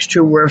right next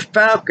to where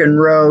Falcon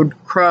Road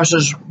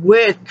crosses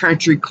with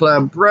Country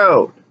Club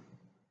Road.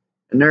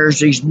 And there's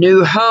these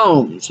new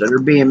homes that are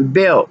being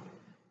built,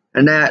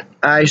 and that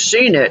I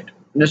seen it,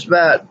 and it's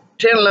about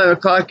 10, 11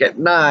 o'clock at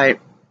night.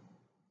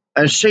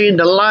 I seen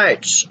the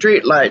lights,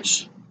 street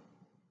lights,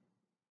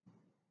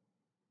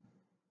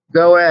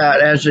 go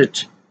out as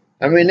it's,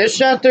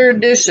 it's out there a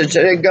distance,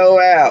 and it go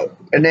out.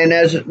 And then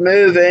as it's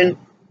moving,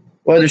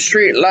 well, the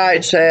street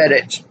lights at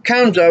it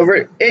comes over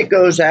it, it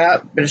goes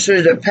out. But as soon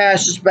as it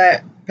passes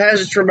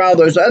from all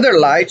those other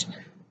lights,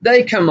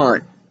 they come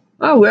on.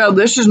 Oh, well,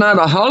 this is not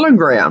a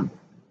hologram.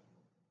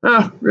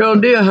 Oh, real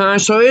deal, huh?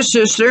 So it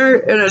sits there,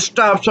 and it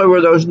stops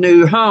over those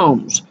new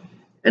homes.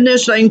 And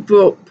this thing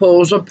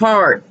pulls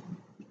apart.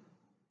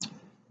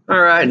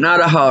 All right,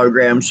 not a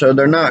hologram, so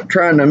they're not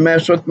trying to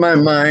mess with my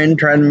mind,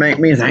 trying to make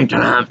me think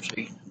that I'm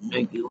seeing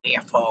a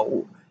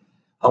UFO.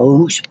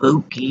 Oh,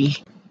 spooky.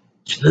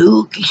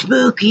 Spooky,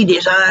 spooky,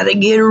 this ought to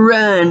get a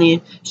run.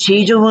 And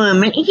she's a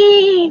woman.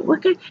 Hey,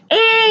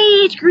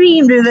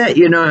 scream to that.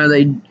 You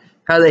know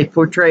how they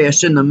portray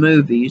us in the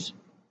movies.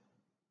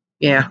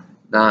 Yeah,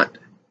 not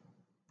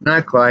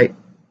quite.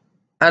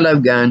 I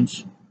love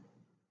guns.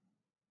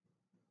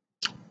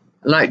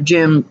 Like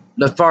Jim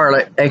the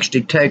Farley,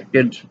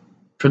 ex-detective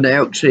from the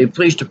Elk City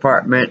Police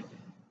Department,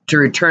 to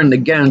return the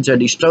guns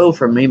that he stole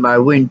from me, my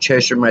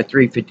Winchester, my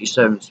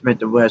 .357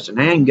 Smith & Wesson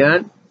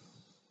handgun.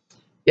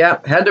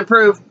 Yep, had to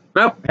prove.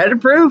 Nope, had to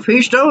prove.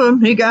 He stole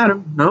them. He got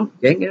them. Nope,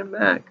 can't get them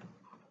back.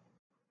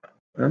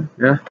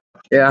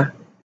 Yeah.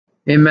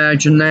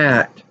 Imagine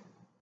that.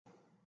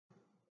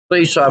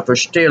 Police officer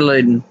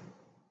stealing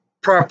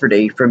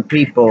property from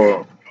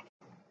people,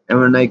 and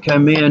when they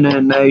come in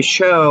and they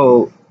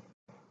show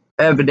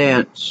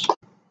evidence,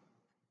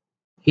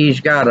 he's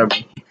got them.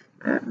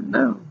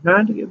 No,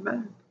 trying to get back.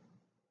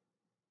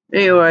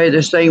 Anyway,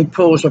 this thing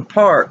pulls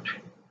apart.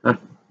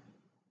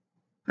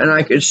 And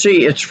I can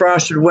see it's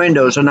frosted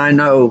windows, and I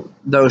know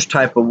those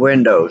type of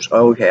windows.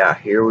 Oh, yeah,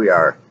 here we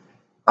are.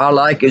 All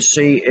I can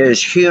see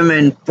is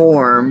human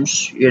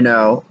forms,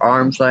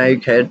 arms,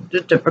 legs, head,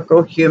 the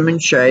typical human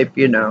shape,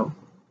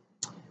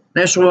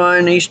 This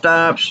one, he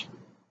stops,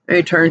 and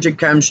he turns and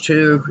comes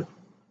to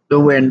the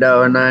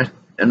window,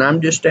 and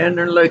I'm just standing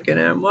there looking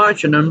at him,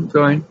 watching him,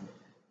 going,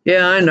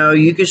 yeah, I know,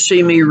 you can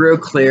see me real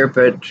clear,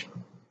 but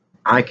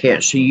I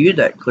can't see you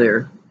that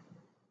clear.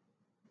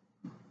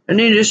 And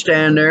he just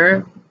stand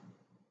there.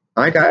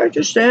 Like, I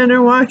just stand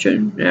there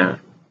watching. Yeah,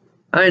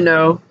 I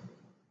know.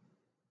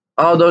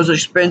 All those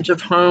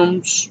expensive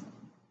homes,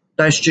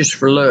 that's just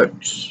for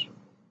looks.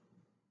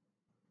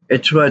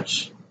 It's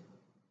what's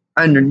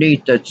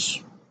underneath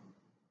that's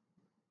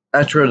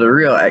where the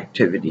real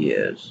activity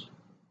is.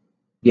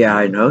 Yeah,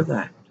 I know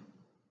that.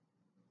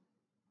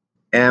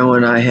 And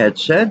when I had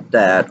said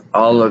that,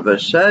 all of a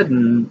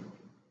sudden,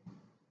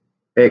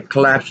 it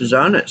collapses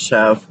on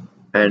itself,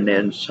 and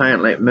then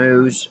silently it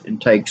moves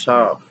and takes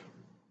off.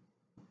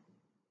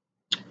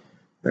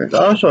 There's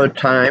also a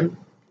time,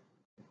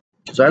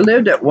 because I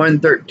lived at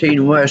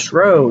 113 West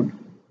Road,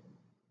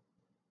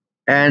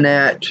 and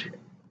at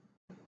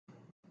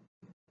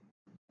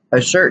a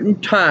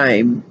certain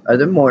time of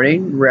the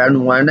morning,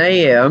 around 1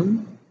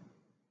 a.m.,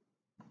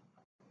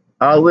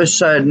 all of a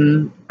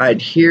sudden,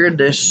 I'd hear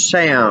this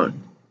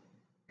sound,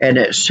 and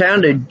it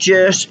sounded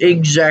just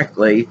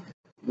exactly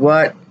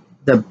what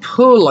the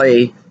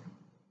pulley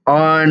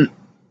on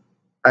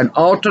an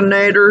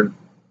alternator,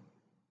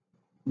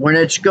 when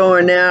it's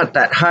going out,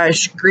 that high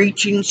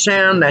screeching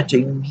sound, that's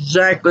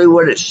exactly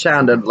what it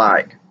sounded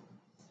like.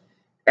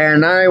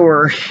 And I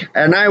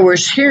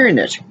was hearing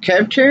this,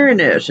 kept hearing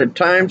this. At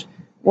times,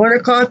 1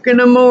 o'clock in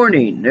the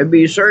morning, there'd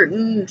be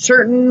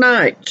certain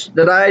nights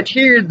that I'd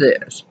hear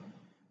this.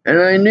 And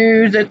I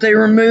knew that they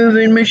were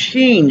moving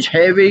machines,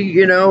 heavy,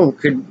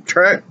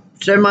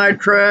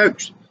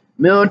 semi-trucks,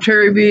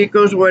 military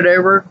vehicles,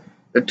 whatever.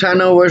 The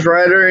tunnel was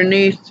right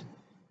underneath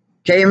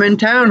Cayman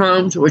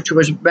Townhomes, which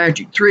was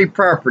Magic 3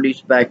 properties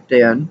back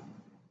then.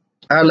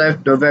 I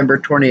left November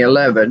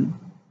 2011.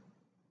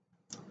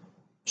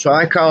 So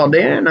I called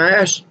in. I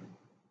asked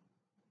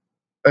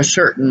a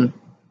certain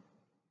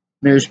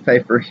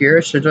newspaper here.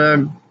 I said,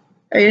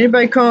 hey,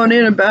 anybody calling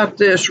in about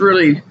this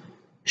really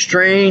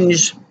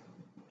strange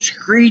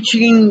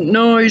screeching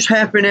noise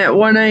happening at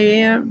 1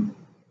 a.m.?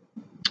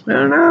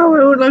 No,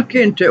 we'll look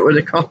into it when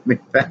they called me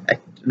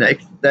back the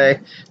next day.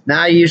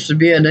 Now I used to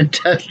be an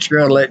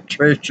industrial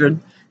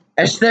electrician.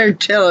 as they're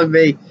telling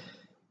me,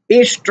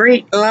 it's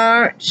street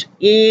lights.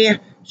 Yeah,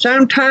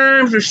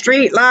 sometimes the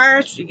street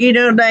lights, you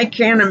know, they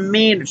kind of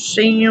made a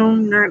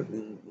sound.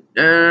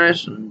 I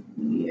said,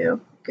 yeah,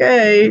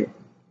 okay.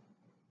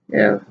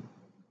 Yeah,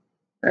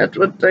 that's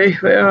what they,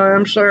 well,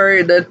 I'm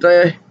sorry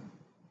that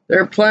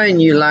they're playing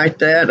you like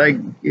that.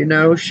 You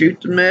know,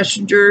 shoot the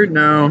messenger.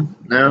 No,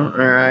 all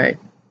right.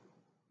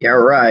 Yeah,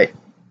 right.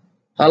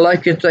 All I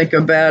can think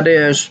about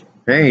is,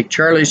 hey,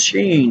 Charlie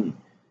Sheen,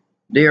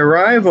 The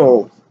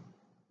Arrival.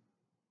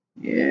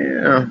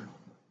 Yeah.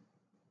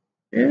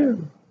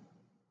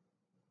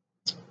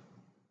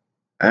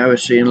 I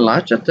was seeing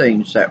lots of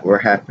things that were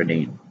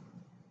happening.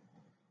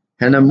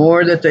 And the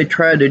more that they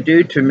tried to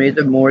do to me,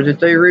 the more that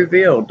they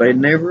revealed. They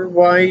never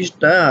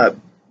wised up.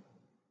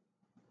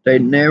 They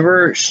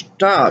never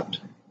stopped.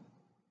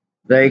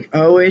 They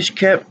always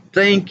kept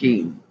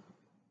thinking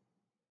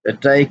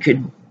that they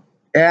could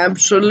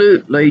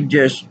absolutely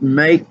just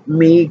make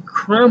me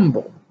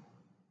crumble.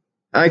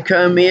 I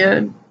come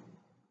in,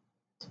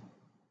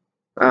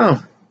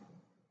 oh,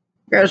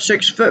 got a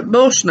 6-foot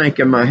bull snake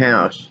in my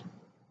house.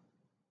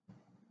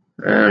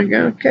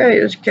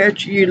 Okay, let's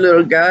catch you,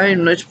 little guy,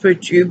 and let's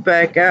put you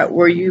back out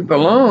where you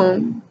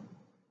belong.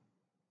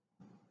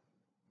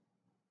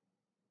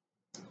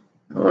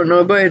 I don't want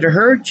nobody to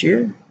hurt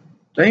you.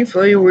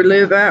 Thankfully, we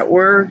live out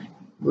where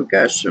we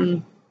got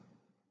some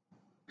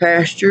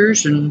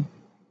pastures and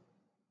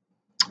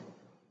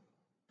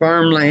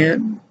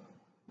farmland,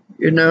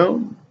 you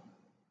know.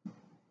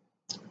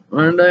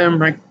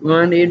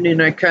 One evening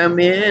I come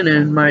in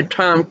and my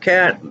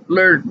tomcat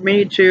alerted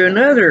me to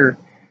another.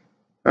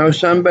 Oh,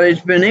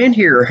 somebody's been in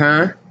here,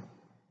 huh?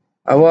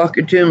 I walk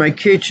into my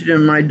kitchen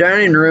and my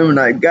dining room and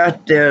I've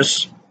got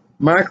this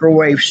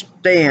microwave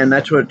stand.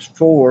 That's what it's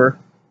for,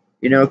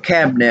 you know,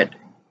 cabinet,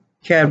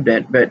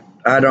 but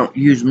I don't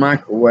use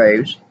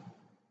microwaves.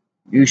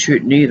 You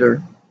shouldn't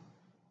either.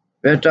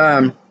 But,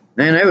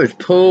 man, it was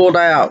pulled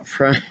out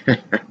from,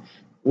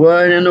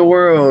 what in the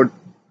world?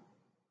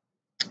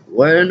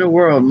 What in the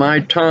world?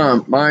 My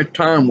Tom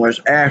was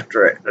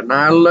after it. And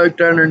I looked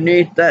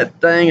underneath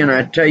that thing, and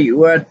I tell you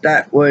what,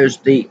 that was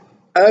the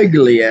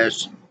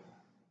ugliest,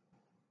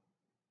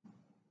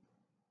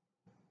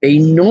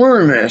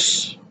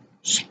 enormous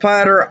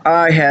spider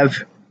I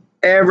have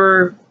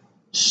ever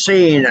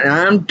seen. And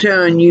I'm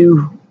telling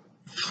you,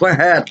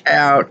 flat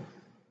out,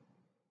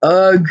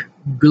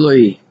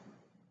 ugly.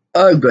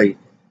 But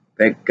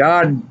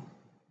God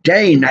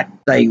dang, that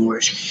thing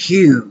was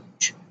huge.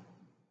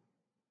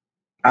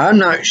 I'm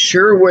not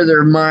sure whether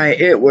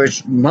it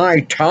was my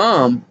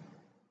Tom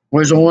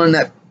was the one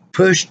that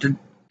pushed the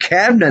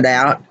cabinet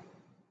out,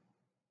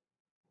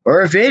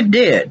 or if it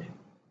did.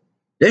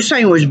 This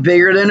thing was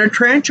bigger than a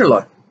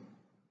tarantula.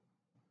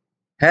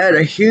 Had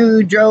a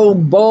huge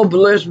old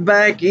bulbous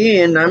back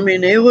end. I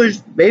mean, it was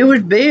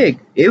big.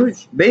 It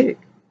was big.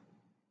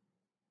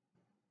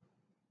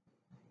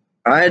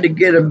 I had to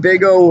get a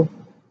big old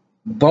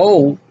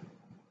bowl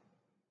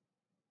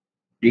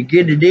to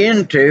get it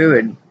into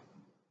and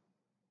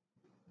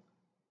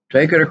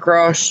take it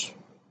across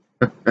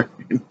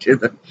into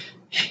the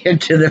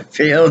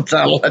fields.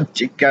 I'll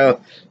let you go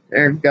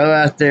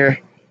out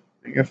there.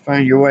 You can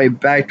find your way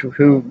back to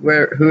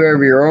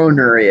whoever your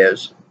owner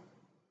is.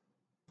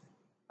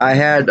 I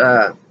had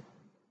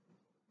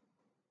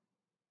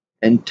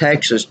in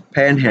Texas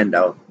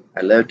Panhandle. I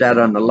lived out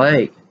on the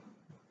lake,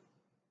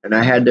 and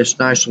I had this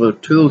nice little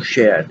tool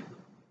shed.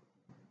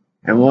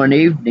 And one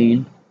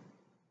evening,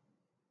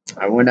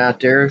 I went out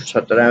there,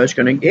 something I was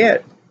going to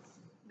get.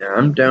 Now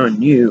I'm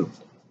telling you,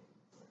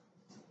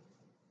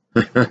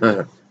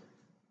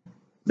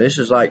 this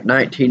is like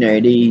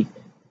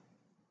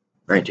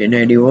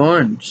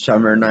 1981,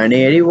 summer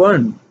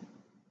 1981.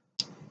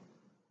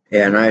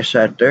 And I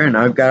sat there, and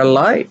I've got a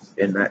light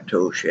in that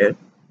tool shed.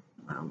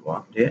 I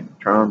walked in,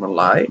 turned on the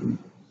light,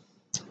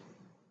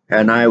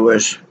 and I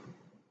was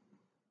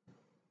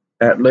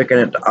looking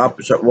at the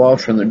opposite wall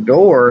from the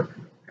door,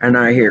 and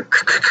I hear,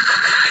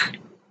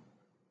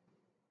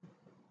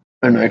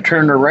 and I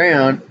turned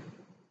around,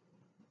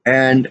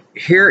 and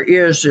here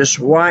is this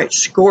white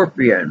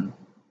scorpion.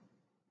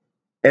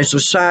 It's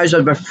the size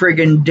of a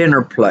friggin'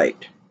 dinner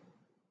plate,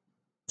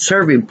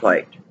 serving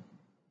plate,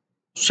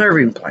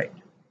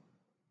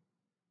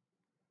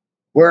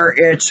 where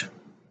its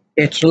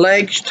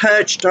legs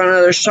touched on the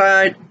other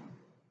side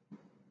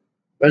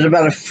was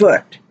about a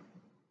foot. It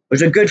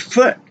was a good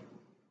foot.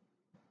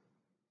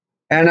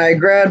 And I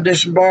grabbed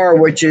this bar,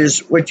 which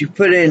is what you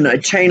put in a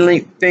chain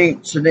link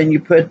fence, and then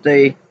you put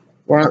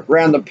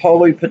around the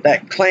pole, you put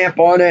that clamp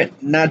on it,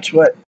 and that's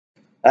what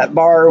that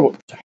bar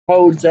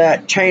holds,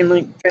 that chain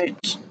link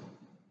fence.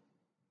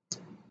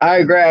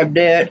 I grabbed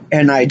it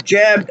and I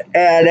jabbed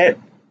at it,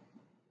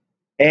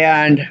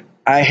 and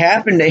I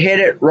happened to hit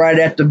it right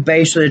at the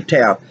base of the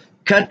tail.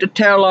 Cut the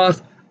tail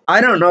off. I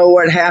don't know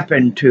what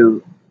happened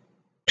to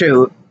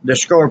the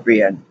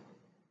scorpion.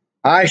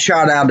 I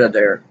shot out of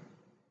there.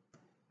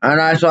 And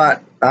I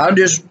thought, I'll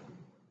just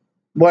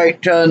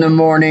wait till in the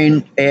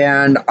morning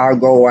and I'll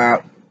go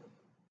out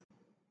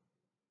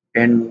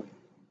and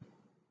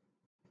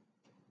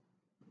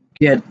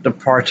get the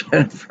part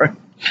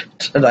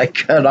that I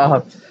cut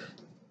off.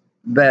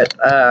 But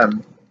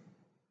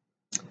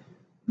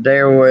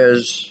there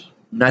was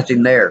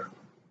nothing there.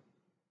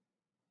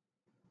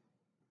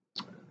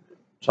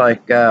 It's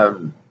like,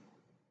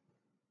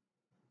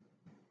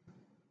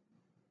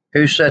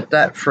 who set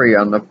that free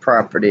on the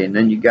property? And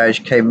then you guys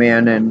came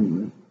in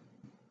and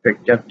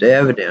picked up the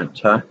evidence,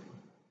 huh?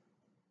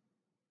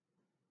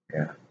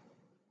 Yeah.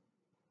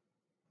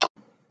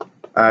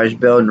 I was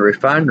building a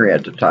refinery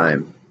at the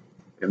time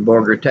in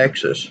Borger,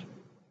 Texas.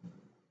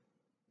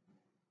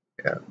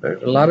 Yeah,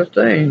 there's a lot of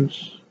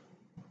things.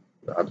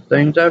 A lot of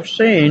things I've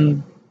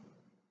seen.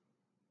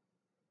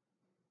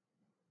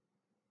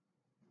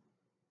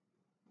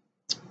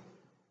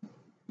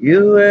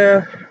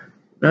 United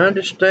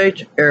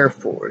States Air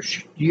Force.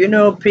 You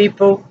know,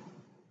 people,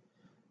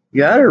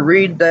 you gotta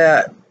read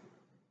that.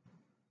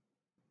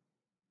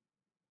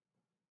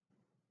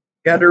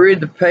 Gotta read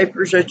the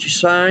papers that you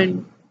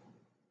sign.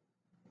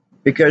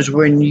 Because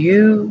when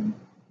you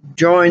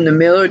join the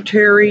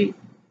military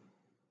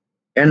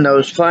and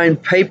those fine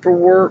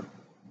paperwork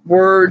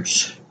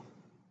words,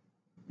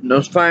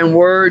 those fine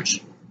words,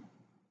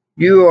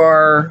 you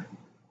are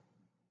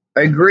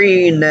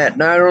agreeing that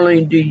not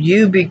only do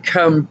you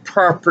become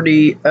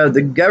property of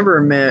the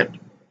government,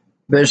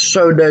 but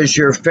so does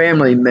your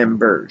family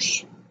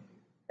members.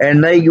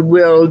 And they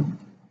will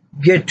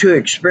get to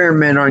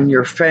experiment on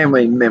your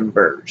family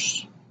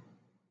members.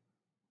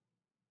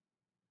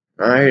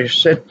 I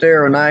sit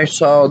there and I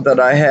saw that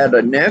I had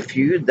a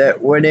nephew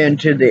that went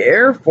into the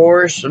Air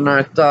Force, and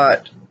I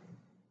thought,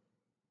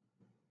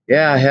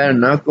 yeah, I had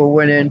an uncle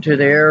went into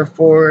the Air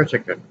Force.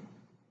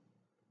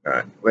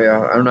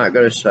 Well, I'm not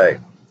going to say.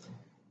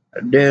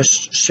 This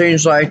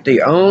seems like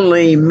the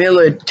only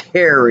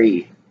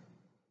military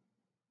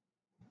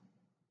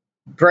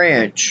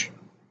branch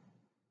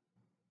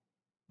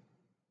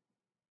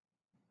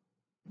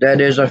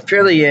that is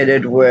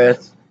affiliated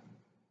with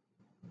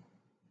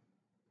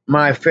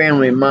my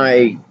family,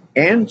 my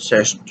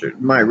ancestors,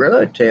 my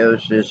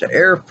relatives, is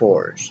Air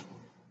Force.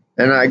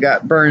 And I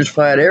got Burns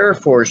Flat Air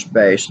Force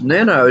Base. And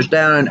then I was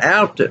down in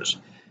Altus.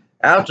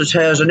 Altus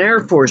has an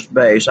Air Force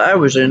base. I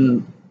was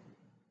in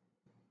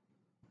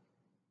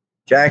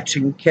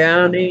Jackson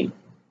County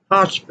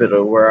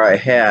Hospital where I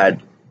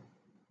had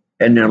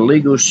an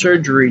illegal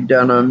surgery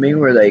done on me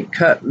where they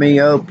cut me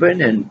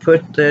open and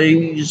put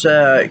these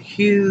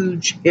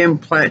huge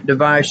implant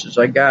devices.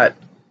 I got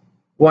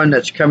one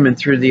that's coming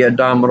through the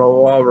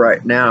abdominal wall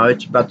right now.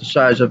 It's about the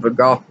size of a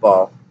golf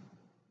ball.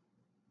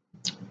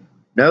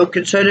 No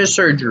consented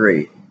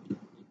surgery.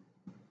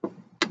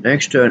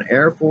 Next to an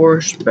Air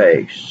Force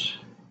base.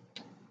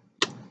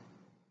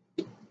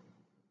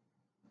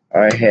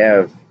 I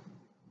have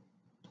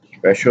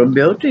special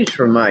abilities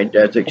from my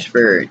death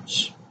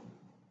experience.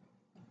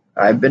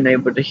 I've been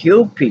able to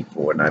heal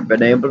people, and I've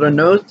been able to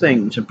know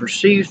things and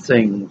perceive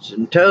things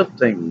and tell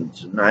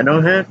things, and I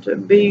don't have to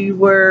be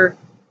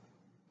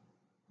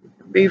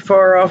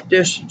far off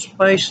distance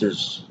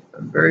places.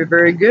 I'm very,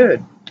 very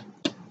good.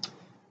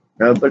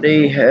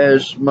 Nobody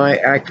has my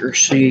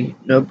accuracy.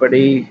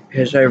 Nobody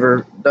has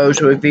ever, those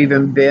who have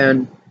even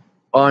been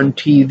on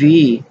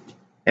TV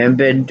and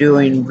been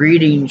doing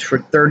readings for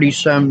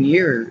 30-some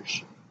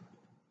years,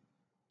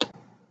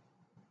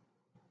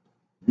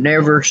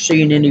 never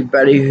seen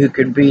anybody who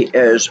could be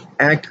as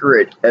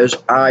accurate as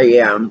I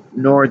am,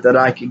 nor that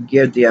I could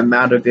give the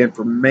amount of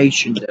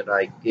information that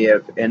I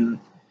give. And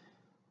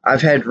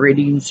I've had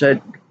readings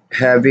that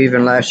have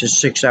even lasted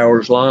 6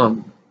 hours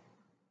long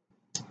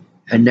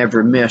and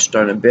never missed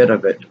on a bit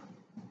of it.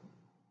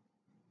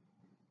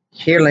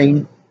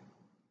 Healing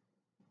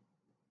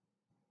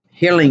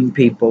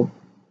people.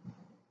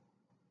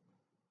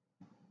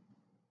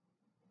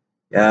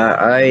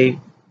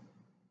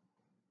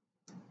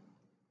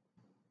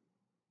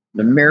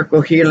 The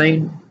miracle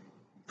healing,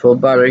 full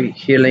body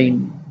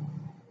healing,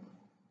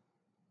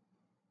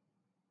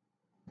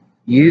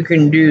 you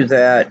can do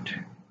that.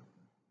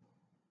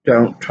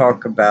 Don't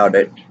talk about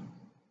it.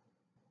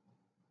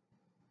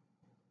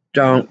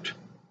 Don't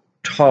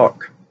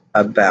talk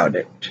about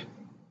it.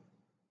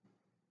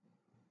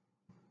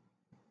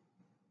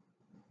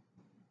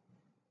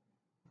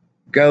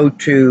 Go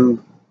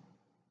to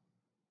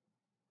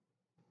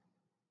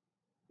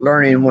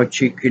learning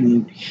what you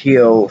can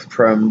heal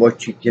from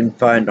what you can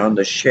find on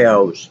the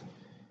shelves,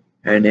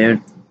 and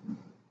then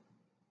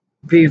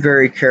be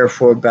very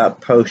careful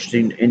about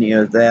posting any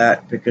of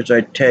that, because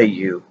I tell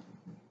you,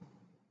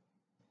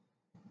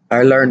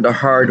 I learned the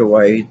hard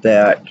way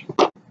that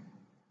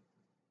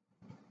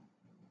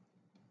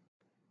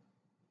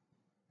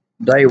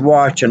they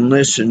watch and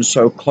listen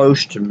so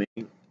close to me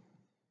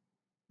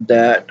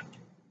that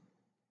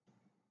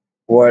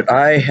what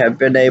I have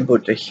been able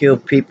to heal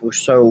people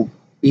so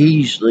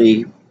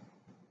easily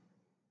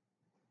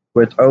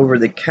with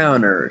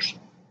over-the-counters,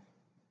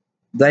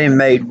 they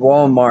made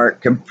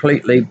Walmart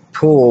completely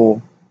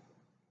pull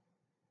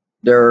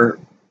their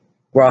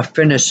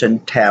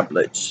guaifenesin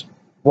tablets,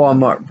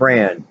 Walmart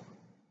brand,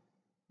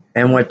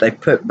 and what they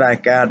put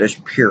back out is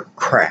pure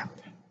crap.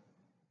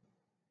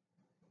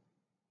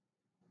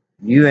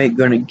 You ain't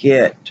gonna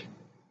get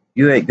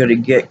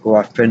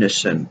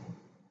guaifenesin.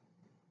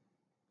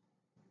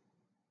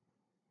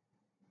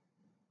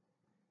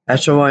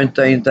 That's the one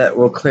thing that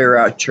will clear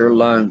out your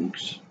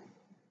lungs.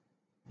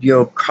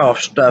 You'll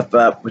cough stuff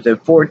up. Within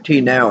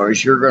 14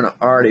 hours, you're going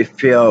to already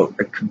feel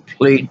a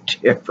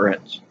complete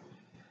difference.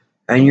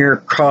 And you're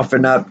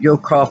coughing up, you'll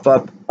cough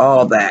up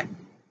all that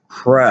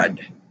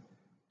crud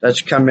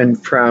that's coming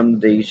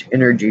from these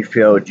energy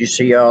fields. You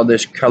see all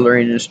this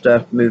coloring and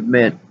stuff,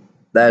 movement.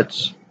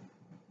 That's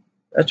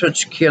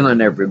what's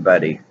killing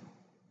everybody.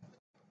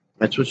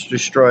 That's what's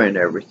destroying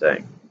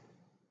everything.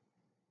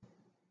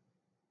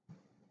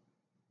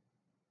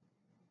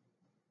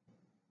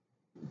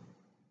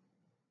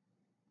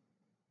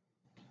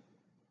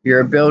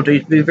 Your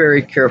abilities, be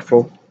very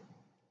careful.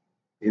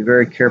 Be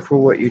very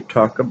careful what you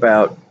talk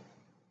about,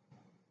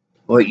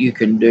 what you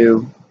can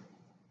do.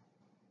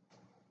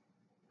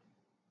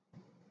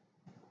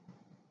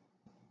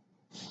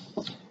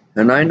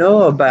 And I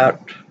know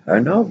about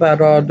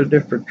all the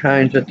different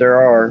kinds that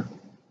there are.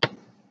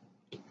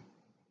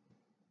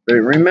 But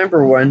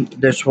remember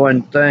this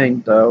one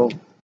thing though.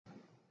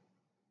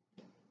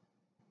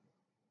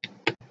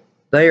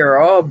 They are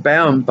all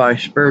bound by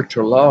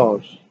spiritual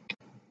laws.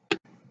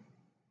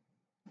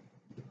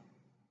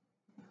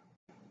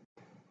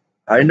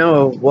 I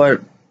know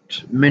what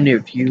many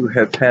of you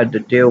have had to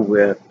deal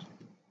with.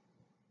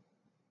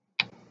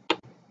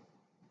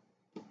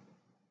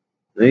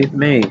 Believe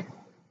me.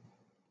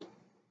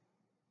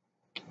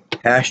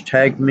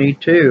 Hashtag me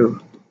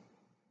too.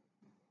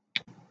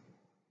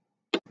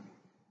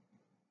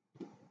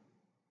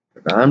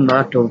 But I'm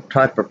not the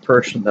type of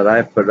person that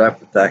I put up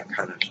with that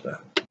kind of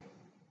stuff.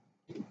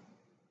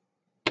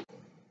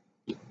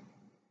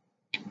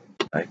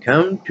 I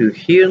come to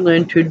heal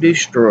and to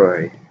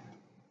destroy.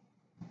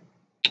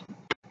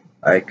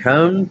 I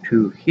come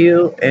to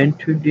heal and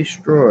to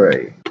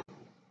destroy.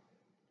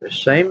 The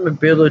same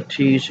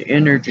abilities,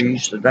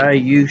 energies that I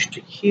use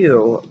to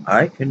heal,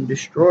 I can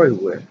destroy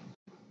with.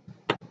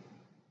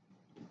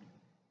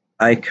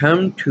 I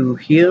come to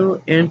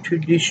heal and to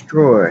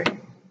destroy.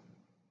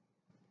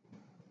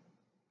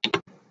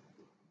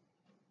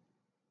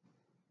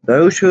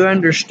 Those who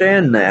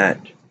understand that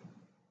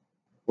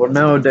will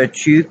know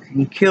that you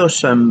can kill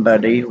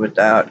somebody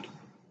without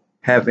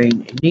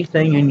having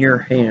anything in your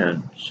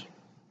hands.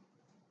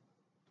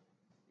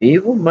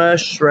 Evil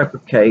must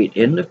replicate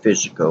in the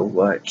physical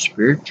what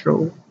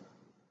spiritual,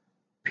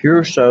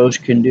 pure souls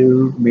can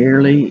do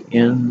merely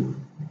in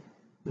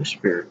the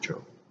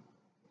spiritual.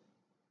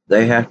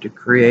 They have to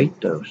create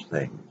those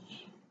things,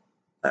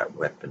 that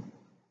weapon,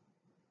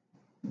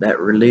 that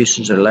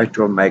releases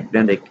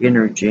electromagnetic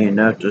energy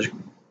enough to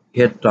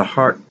hit the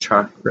heart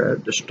chakra,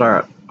 to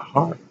start a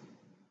heart,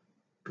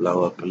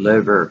 blow up a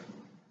liver,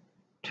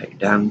 take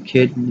down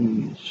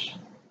kidneys,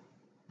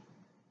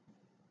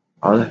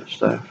 all that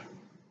stuff.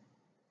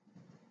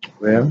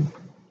 Well,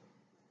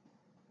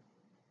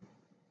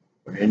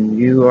 when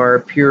you are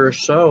a pure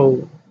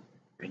soul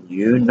and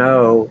you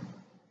know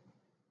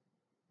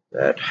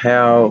that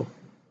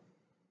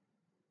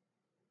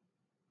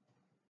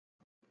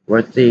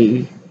what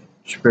the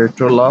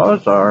spiritual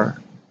laws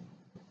are,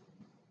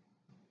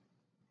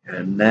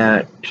 and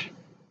that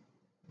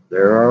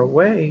there are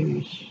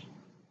ways,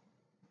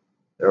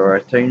 there are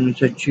things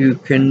that you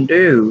can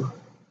do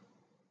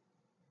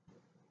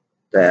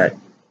that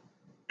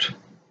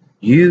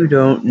you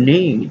don't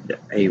need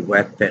a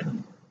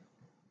weapon.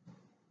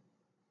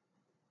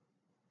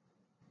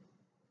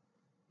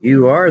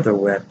 You are the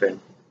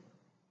weapon.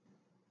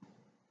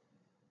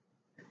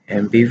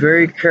 And be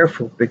very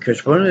careful,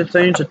 because one of the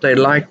things that they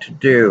like to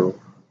do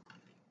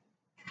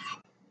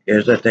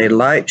is that they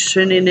like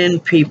sending in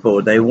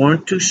people. They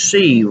want to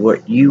see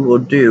what you will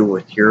do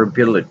with your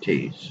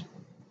abilities.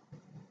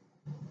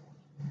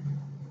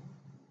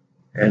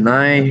 And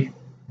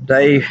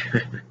they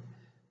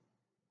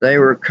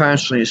were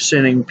constantly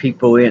sending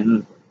people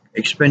in,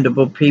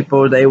 expendable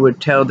people. They would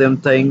tell them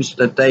things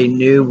that they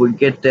knew would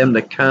get them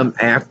to come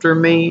after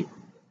me.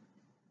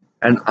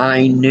 And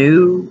I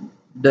knew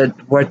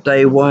that what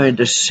they wanted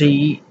to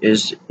see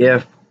is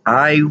if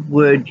I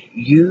would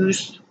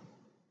use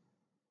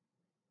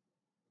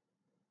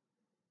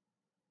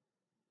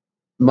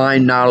my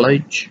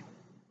knowledge,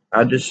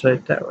 I'll just say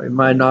it that way,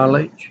 my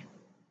knowledge,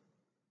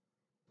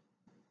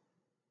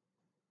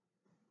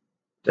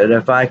 that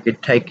if I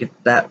could take it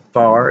that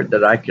far,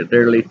 that I could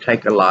literally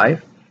take a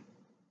life.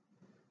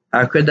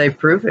 How could they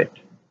prove it?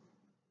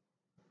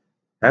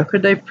 How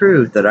could they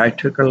prove that I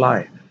took a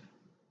life?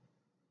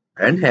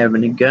 I didn't have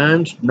any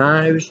guns,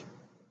 knives,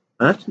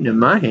 nothing in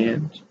my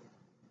hands.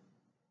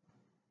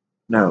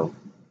 No.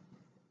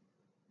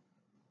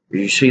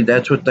 You see,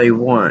 that's what they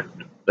want.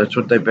 That's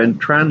what they've been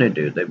trying to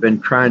do. They've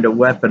been trying to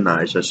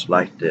weaponize us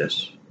like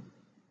this.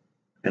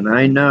 And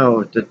I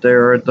know that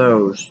there are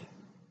those,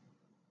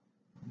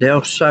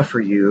 they'll suffer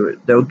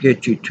you, they'll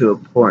get you to a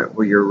point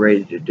where you're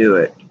ready to do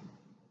it.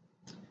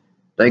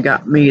 They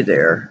got me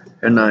there,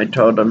 and I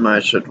told them, I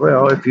said,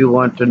 well, if you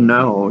want to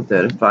know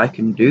that if I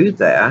can do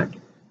that,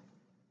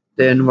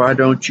 then why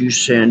don't you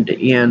send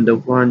in the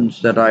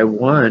ones that I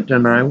want,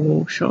 and I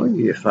will show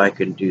you if I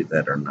can do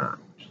that or not.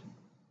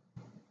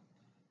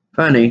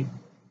 Funny.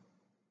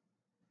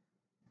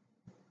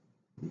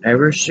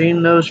 Never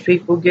seen those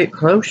people get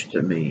close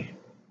to me.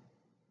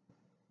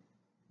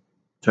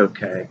 It's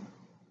okay.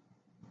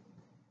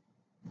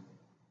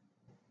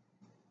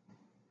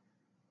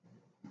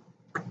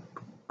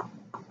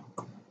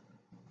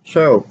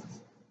 So,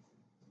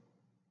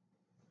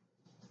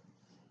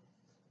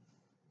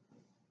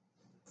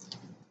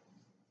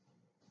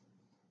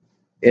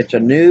 it's a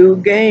new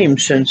game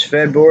since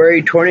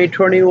February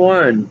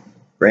 2021.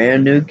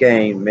 Brand new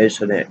game,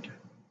 isn't it?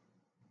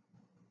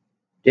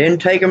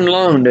 Didn't take them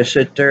long to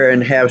sit there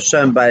and have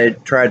somebody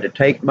try to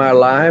take my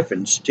life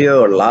and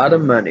steal a lot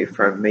of money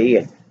from me.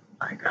 And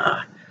my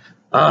God,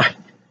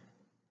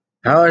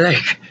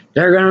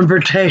 they're gonna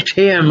protect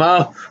him.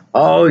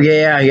 Oh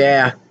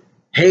yeah.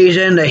 He's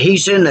in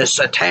the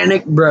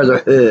Satanic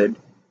Brotherhood.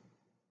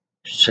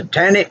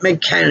 Satanic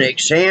Mechanic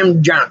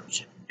Sam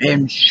Johnson,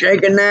 and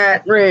shaking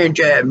that wrench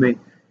at me.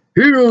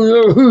 You don't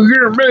know who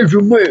you're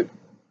messing with.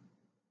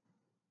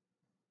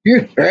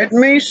 You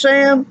threaten me,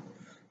 Sam?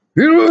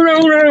 You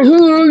don't know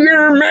who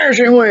you're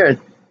messing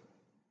with.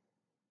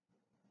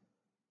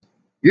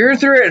 You're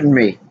threatening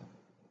me.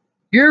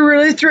 You're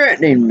really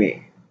threatening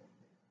me.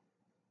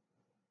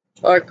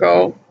 So I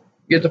called,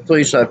 get the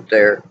police up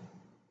there.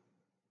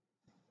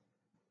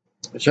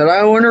 I said,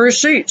 I want a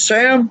receipt,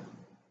 Sam.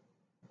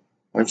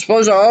 I'm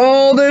supposed to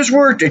all this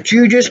work that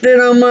you just did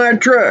on my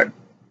truck.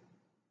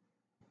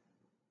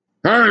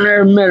 I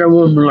never met a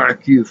woman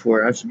like you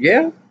before. I said,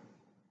 yeah,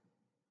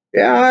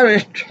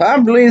 I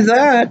believe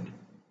that.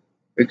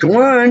 But come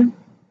on,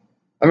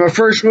 I'm the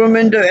first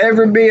woman to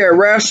ever be a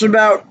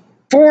roustabout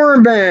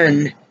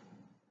foreman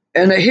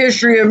in the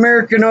history of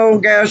American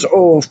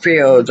oil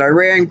fields. I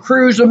ran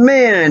crews of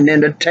men in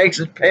the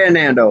Texas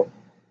Panhandle,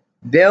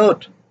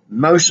 built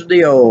most of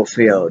the oil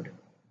field.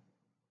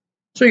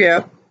 So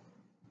yeah,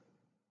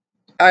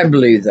 I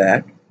believe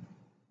that.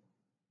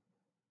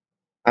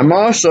 I'm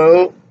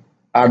also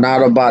an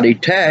auto body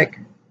tech.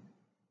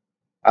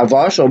 I've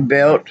also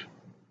built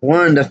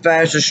one of the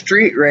fastest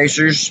street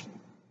racers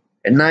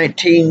in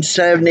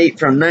 1970,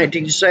 from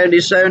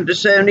 1977 to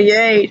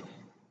 78.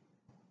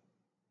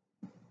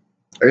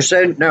 Or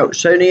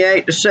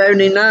 78 to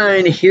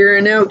 79 here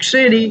in Elk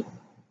City.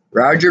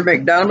 Roger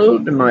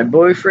McDonald and my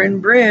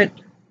boyfriend Brent,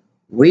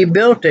 we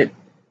built it.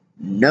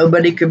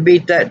 Nobody could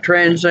beat that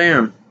Trans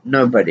Am.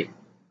 Nobody.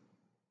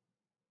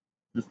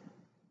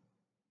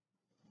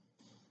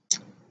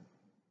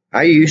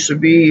 I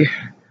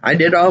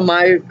did all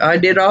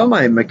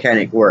my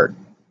mechanic work.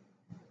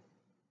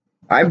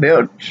 I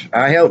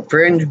helped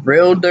friends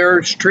build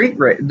their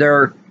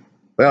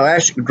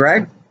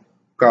drag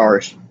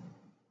cars.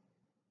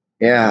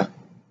 Yeah.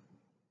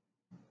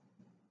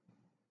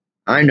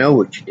 I know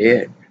what you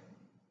did.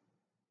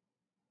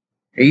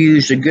 He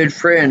used a good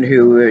friend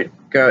who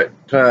got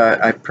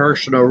a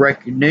personal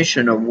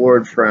recognition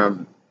award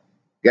from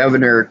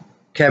Governor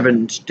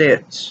Kevin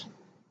Stitt.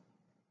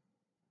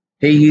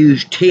 He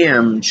used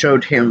him,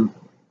 showed him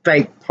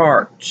fake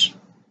parts,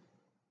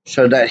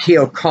 so that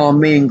he'll call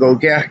me and go,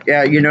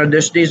 yeah,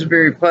 this needs to be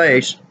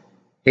replaced.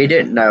 He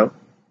didn't know.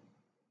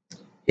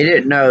 He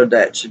didn't know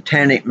that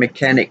Satanic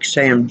Mechanic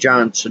Sam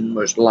Johnson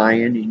was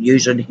lying and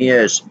using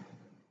his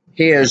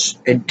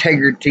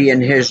integrity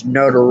and his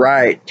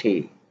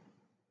notoriety.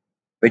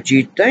 But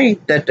you'd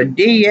think that the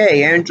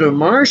DA, Angela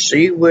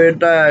Marcy,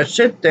 would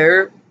sit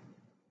there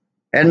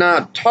and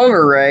not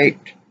tolerate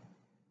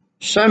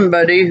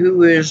somebody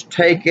who is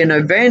taking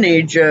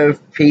advantage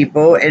of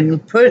people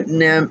and putting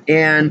them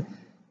in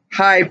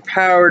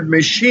high-powered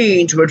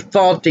machines with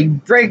faulty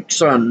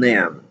brakes on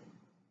them.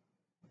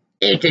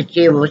 It's a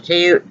civil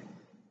suit.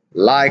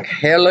 Like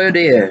hell it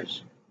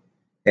is.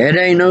 It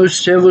ain't no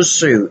civil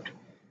suit.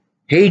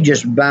 He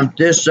just bumped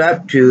this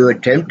up to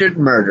attempted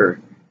murder.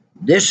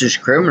 This is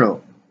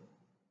criminal.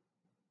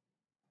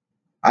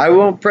 I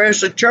won't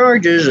press the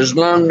charges as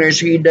long as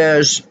he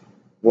does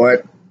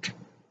what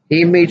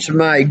he meets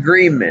my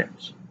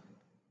agreements.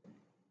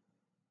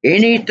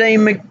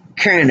 Anything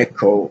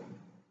mechanical,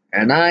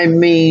 and I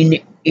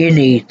mean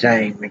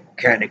anything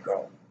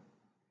mechanical,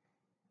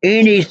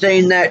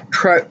 anything that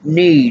truck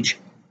needs,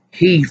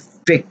 he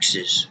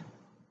fixes.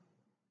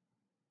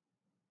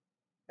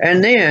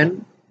 And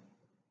then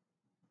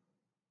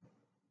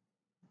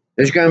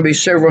there's going to be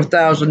several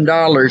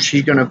 $1,000s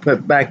he's going to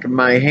put back in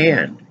my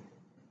hand.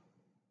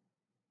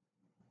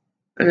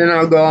 And then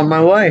I'll go on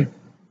my way.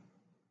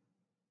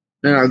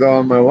 But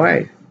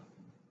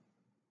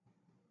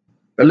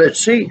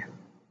let's see.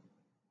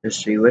 Let's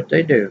see what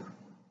they do.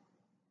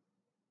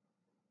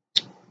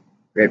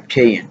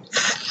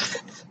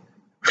 Reptilians.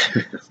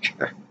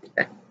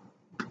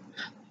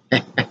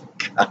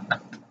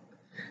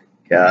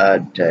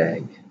 God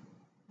dang.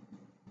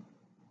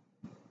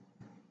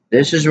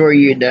 This is where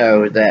you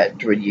know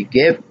that when you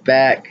get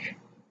back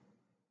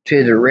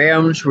to the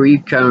realms where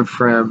you come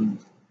from,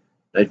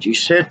 that you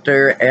sit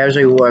there as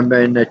a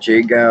woman, that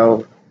you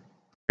go,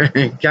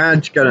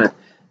 God's gonna,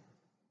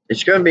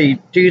 it's going to be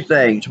two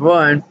things.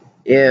 One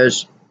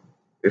is,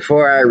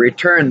 before I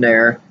return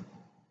there,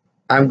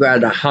 I'm going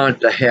to haunt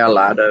the hell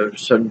out of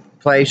some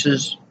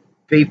places,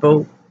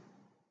 people,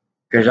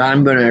 because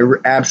I'm going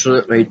to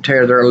absolutely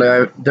tear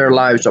their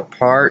lives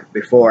apart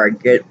before I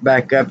get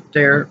back up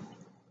there.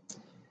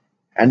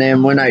 And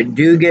then when I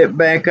do get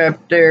back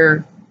up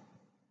there,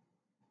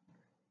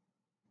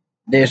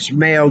 this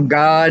male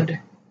god,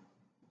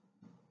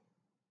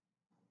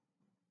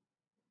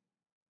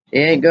 he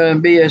ain't going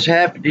to be as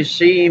happy to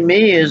see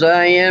me as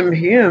I am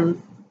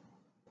him.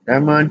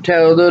 I'm going to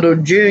tell little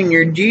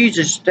Junior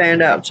Jesus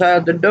stand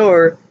outside the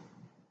door.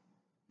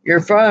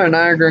 Your father and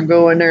I are going to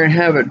go in there and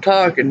have a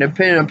talk, and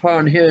depending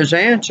upon his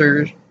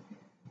answers,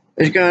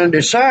 is going to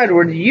decide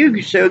whether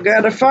you still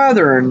got a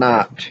father or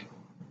not.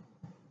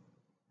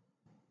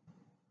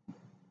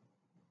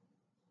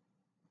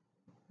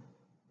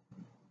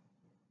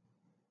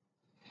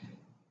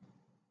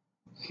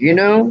 You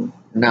know,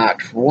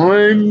 not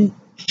one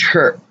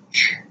church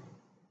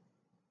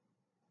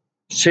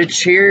sits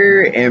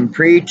here and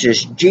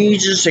preaches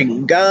Jesus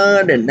and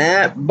God and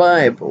that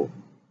Bible.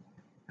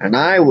 And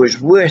I was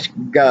with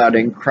God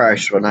in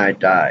Christ when I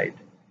died.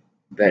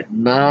 But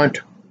not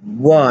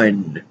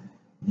one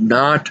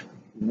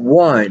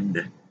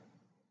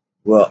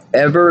will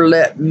ever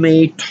let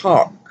me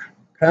come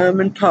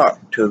and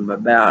talk to them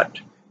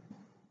about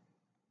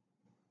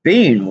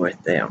being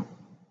with them.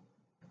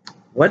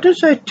 What does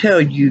that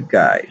tell you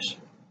guys?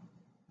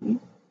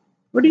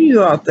 What do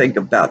you all think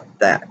about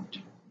that?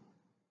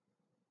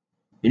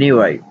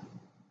 Anyway,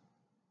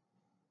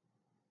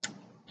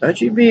 thought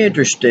you'd be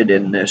interested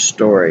in this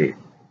story.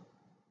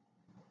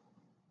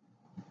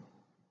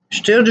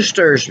 Still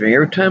disturbs me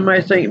every time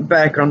I think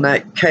back on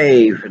that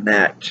cave and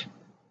that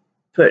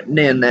putting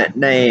in that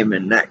name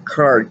and that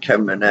card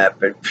coming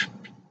up,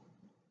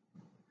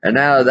 and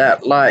out of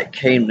that light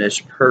came this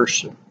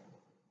person.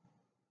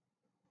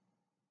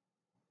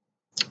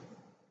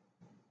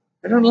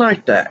 I don't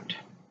like that.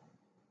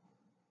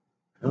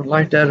 I don't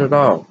like that at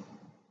all.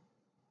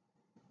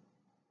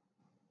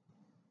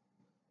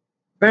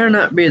 Better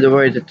not be the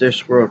way that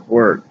this world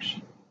works.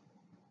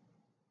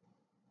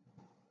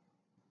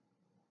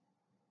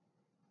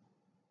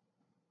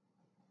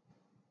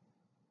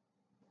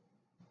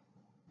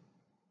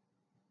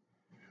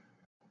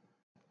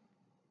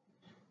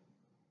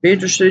 Be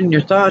interested in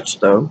your thoughts,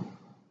 though.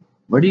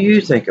 What do you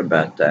think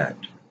about that?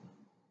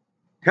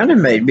 Kind of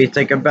made me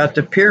think about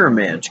the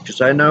pyramids,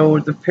 because I know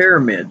the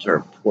pyramids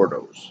are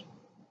portals.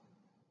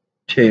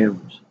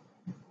 Tombs.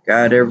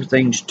 God,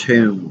 everything's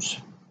tombs.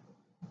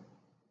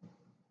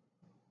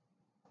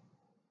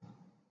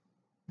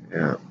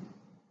 Yeah.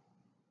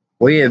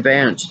 We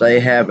advance, they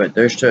haven't.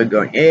 They're still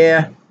going,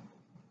 yeah,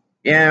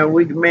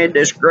 we made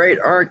this great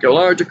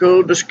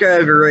archaeological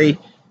discovery.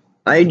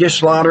 They just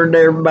slaughtered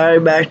everybody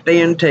back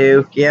then,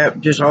 too. Yep,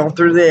 just all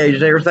through the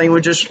ages. Everything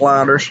was just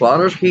slaughter.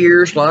 Slaughters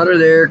here, slaughter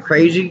there.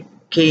 Crazy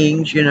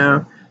kings, you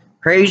know.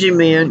 Crazy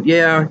men.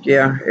 Yeah.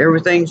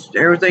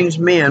 Everything's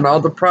men. All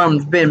the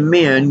problems been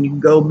men. You can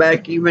go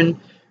back even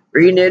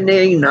reading in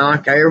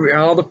Enoch.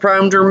 All the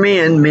problems are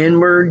men. Men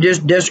were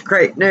just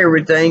desecrating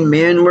everything.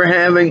 Men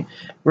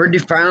were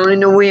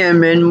defiling the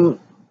women.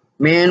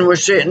 Men were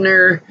sitting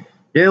there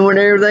doing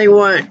whatever they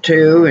want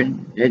to.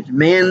 And it's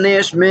men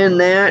this, men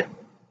that.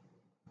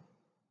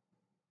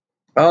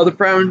 All the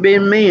problems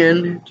being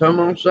men. It's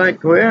almost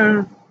like,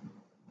 well,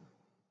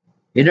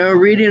 you know,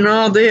 reading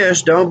all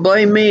this, don't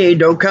blame me.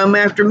 Don't come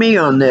after me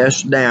on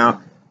this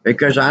now,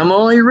 because I'm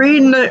only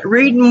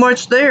reading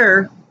what's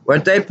there,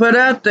 what they put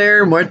out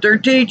there, what they're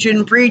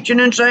teaching, preaching,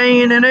 and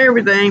saying, and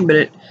everything.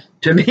 But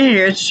to me,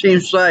 it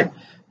seems like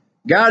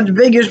God's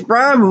biggest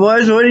problem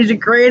was what He's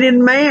created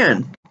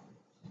man.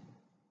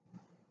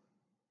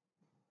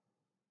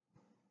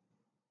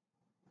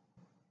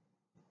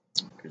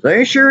 Because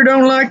they sure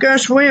don't like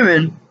us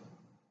women.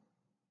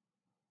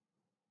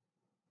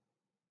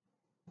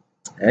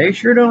 They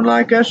sure don't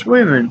like us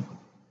women.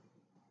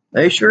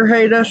 They sure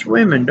hate us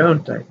women,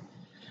 don't they?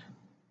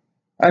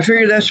 I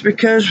figure that's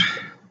because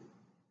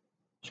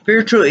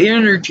spiritual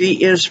energy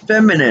is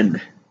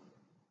feminine.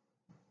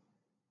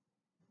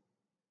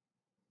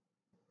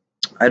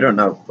 I don't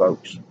know,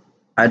 folks.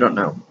 I don't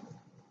know.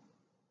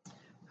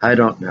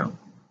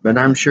 But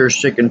I'm sure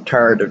sick and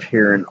tired of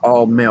hearing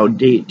all male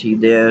deity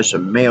this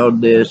and male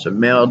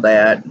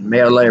that and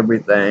male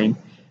everything.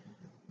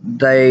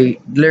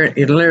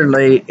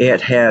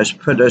 It has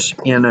put us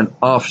in an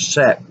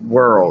offset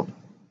world.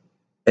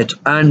 It's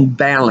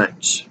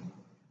unbalanced.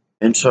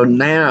 And so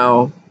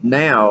now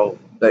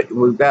that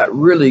we've got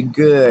really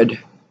good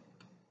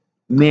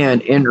men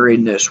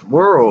entering this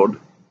world,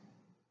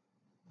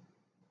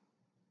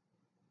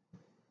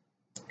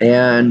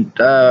 and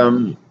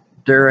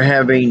they're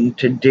having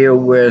to deal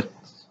with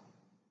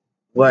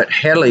what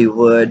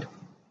Hollywood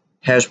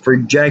has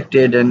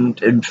projected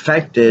and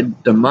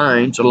infected the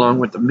minds, along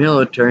with the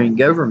military and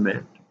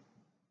government.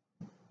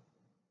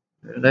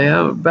 They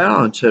haven't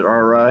balanced it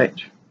all right.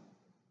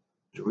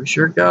 We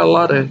sure got a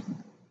lot of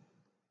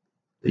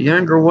the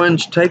younger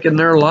ones taking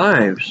their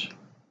lives.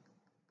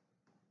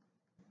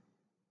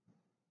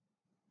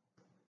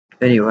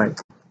 Anyway,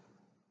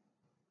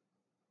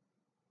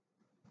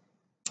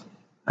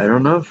 I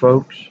don't know,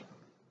 folks.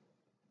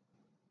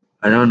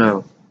 I don't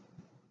know.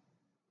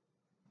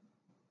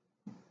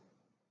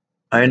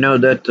 I know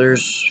that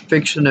there's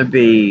fixing to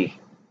be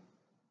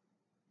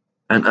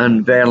an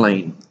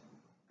unveiling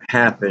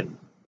happen,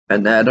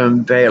 and that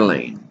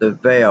unveiling, the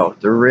veil,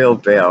 the real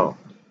veil,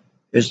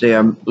 is the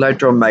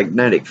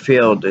electromagnetic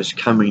field is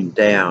coming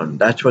down.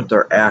 That's what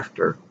they're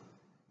after.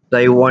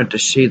 They want to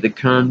see the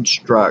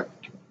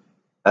construct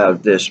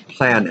of this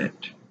planet.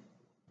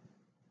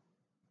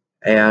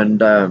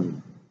 And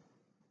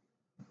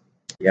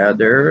yeah,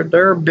 there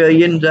are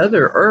billions of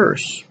other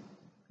Earths.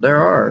 There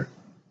are.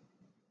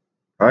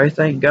 I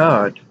thank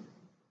God.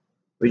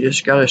 We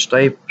just got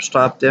to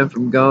stop them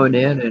from going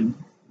in and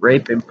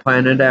raping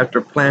planet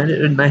after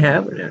planet and the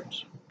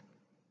inhabitants.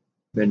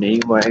 But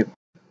anyway,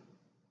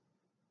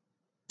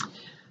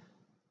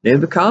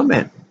 leave a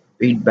comment,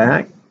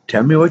 feedback,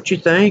 tell me what you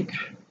think.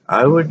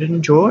 I would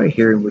enjoy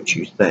hearing what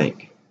you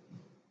think.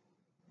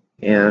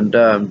 And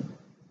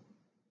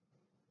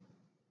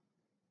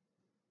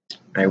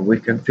we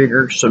can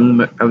figure some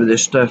of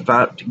this stuff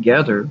out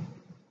together.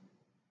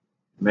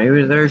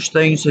 Maybe there's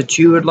things that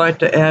you would like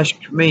to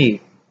ask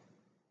me,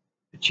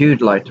 that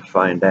you'd like to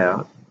find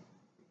out.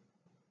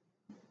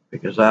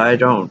 Because I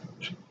don't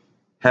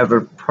have a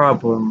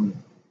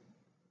problem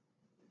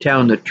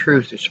telling the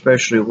truth,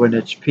 especially when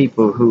it's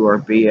people who are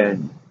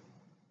being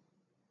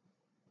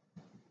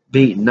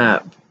beaten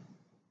up,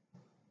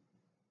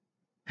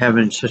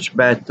 having such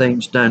bad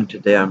things done to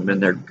them,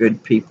 and they're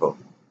good people.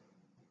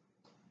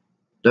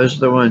 Those are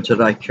the ones that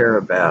I care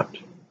about.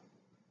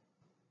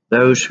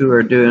 Those who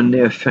are doing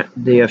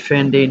the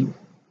offending.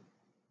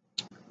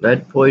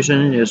 Lead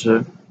poisoning is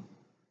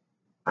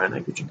I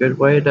think it's a good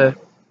way to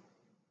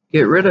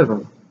get rid of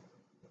them,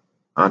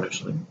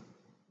 honestly.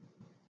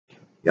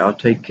 Y'all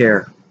take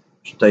care.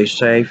 Stay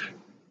safe.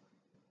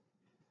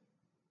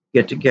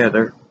 Get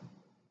together.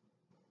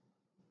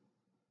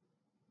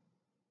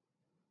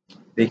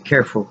 Be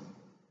careful.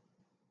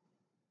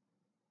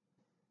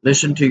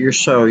 Listen to your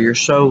soul. Your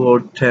soul will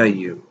tell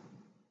you.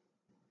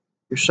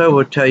 Your soul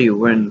will tell you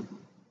when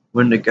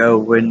to go,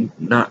 when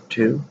not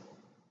to.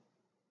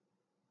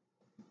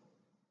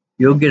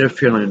 You'll get a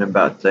feeling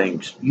about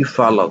things. You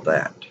follow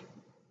that.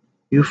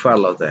 You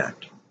follow that.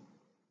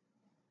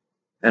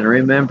 And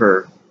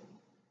remember,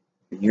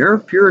 when you're a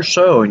pure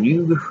soul and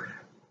you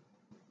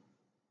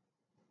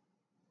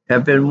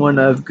have been one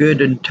of good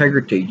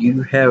integrity,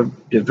 you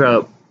have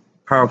developed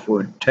powerful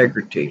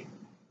integrity.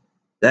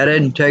 That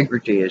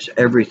integrity is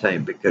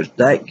everything, because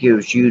that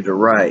gives you the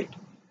right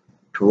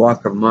to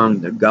walk among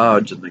the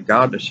gods and the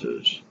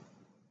goddesses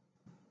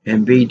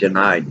and be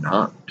denied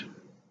not.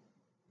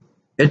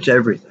 It's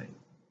everything.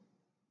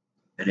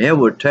 And it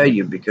will tell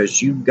you,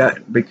 because you've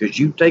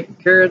taken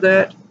care of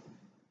that,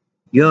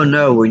 you'll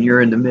know when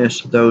you're in the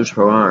midst of those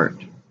who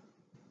aren't.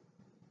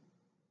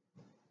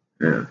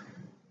 Yeah.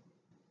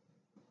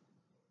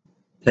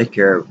 Take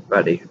care,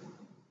 everybody.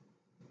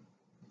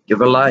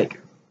 Give a like.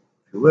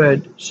 If you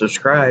would,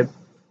 subscribe.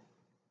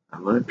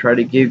 I'm going to try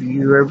to give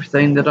you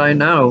everything that I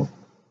know.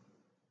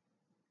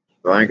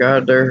 By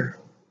God,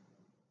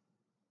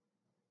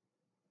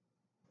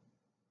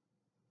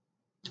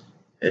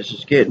 this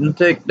is getting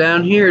thick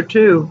down here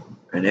too,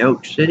 in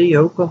Elk City,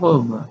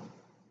 Oklahoma.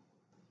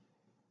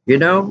 You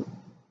know,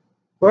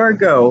 before I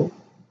go,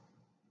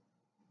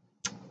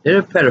 did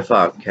a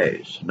pedophile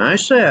case, and I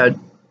said,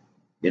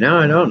 you know,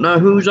 I don't know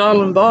who's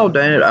all involved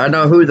in it. I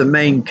know who the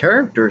main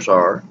characters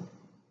are,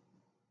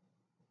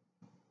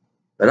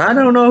 but I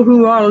don't know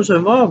who all is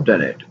involved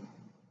in it.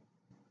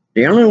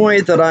 The only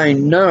way that I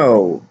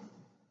know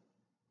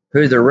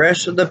who the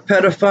rest of the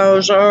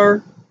pedophiles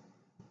are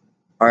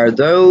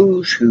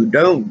those who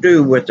don't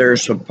do what they're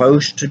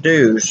supposed to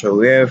do.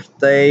 So if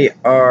they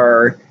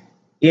are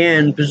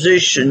in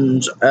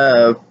positions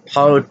of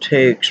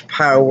politics,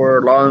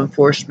 power, law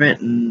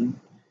enforcement, and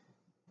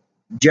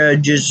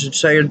judges,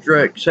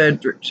 etc.,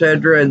 etc.,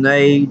 etc., and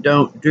they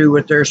don't do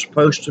what they're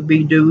supposed to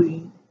be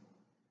doing,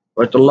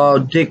 what the law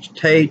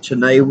dictates,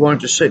 and they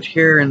want to sit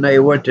here and they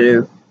want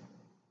to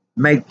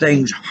make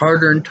things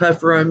harder and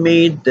tougher on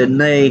me, then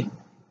they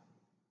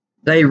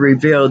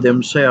reveal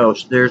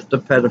themselves. There's the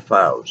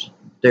pedophiles.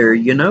 There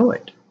you know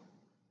it.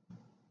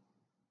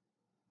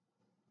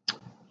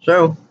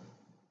 So,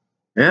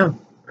 yeah,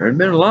 there's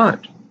been a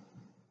lot.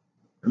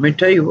 Let me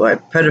tell you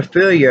what,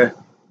 pedophilia,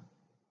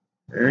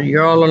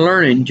 you all are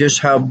learning just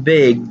how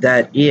big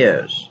that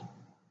is,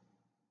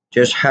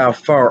 just how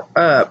far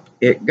up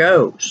it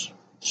goes.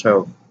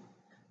 So,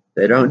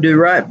 they don't do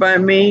right by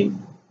me,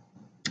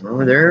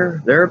 well,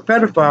 they're a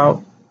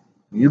pedophile.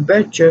 You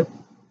betcha.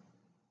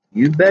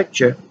 You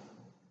betcha.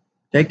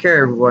 Take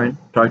care, everyone.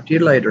 Talk to you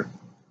later.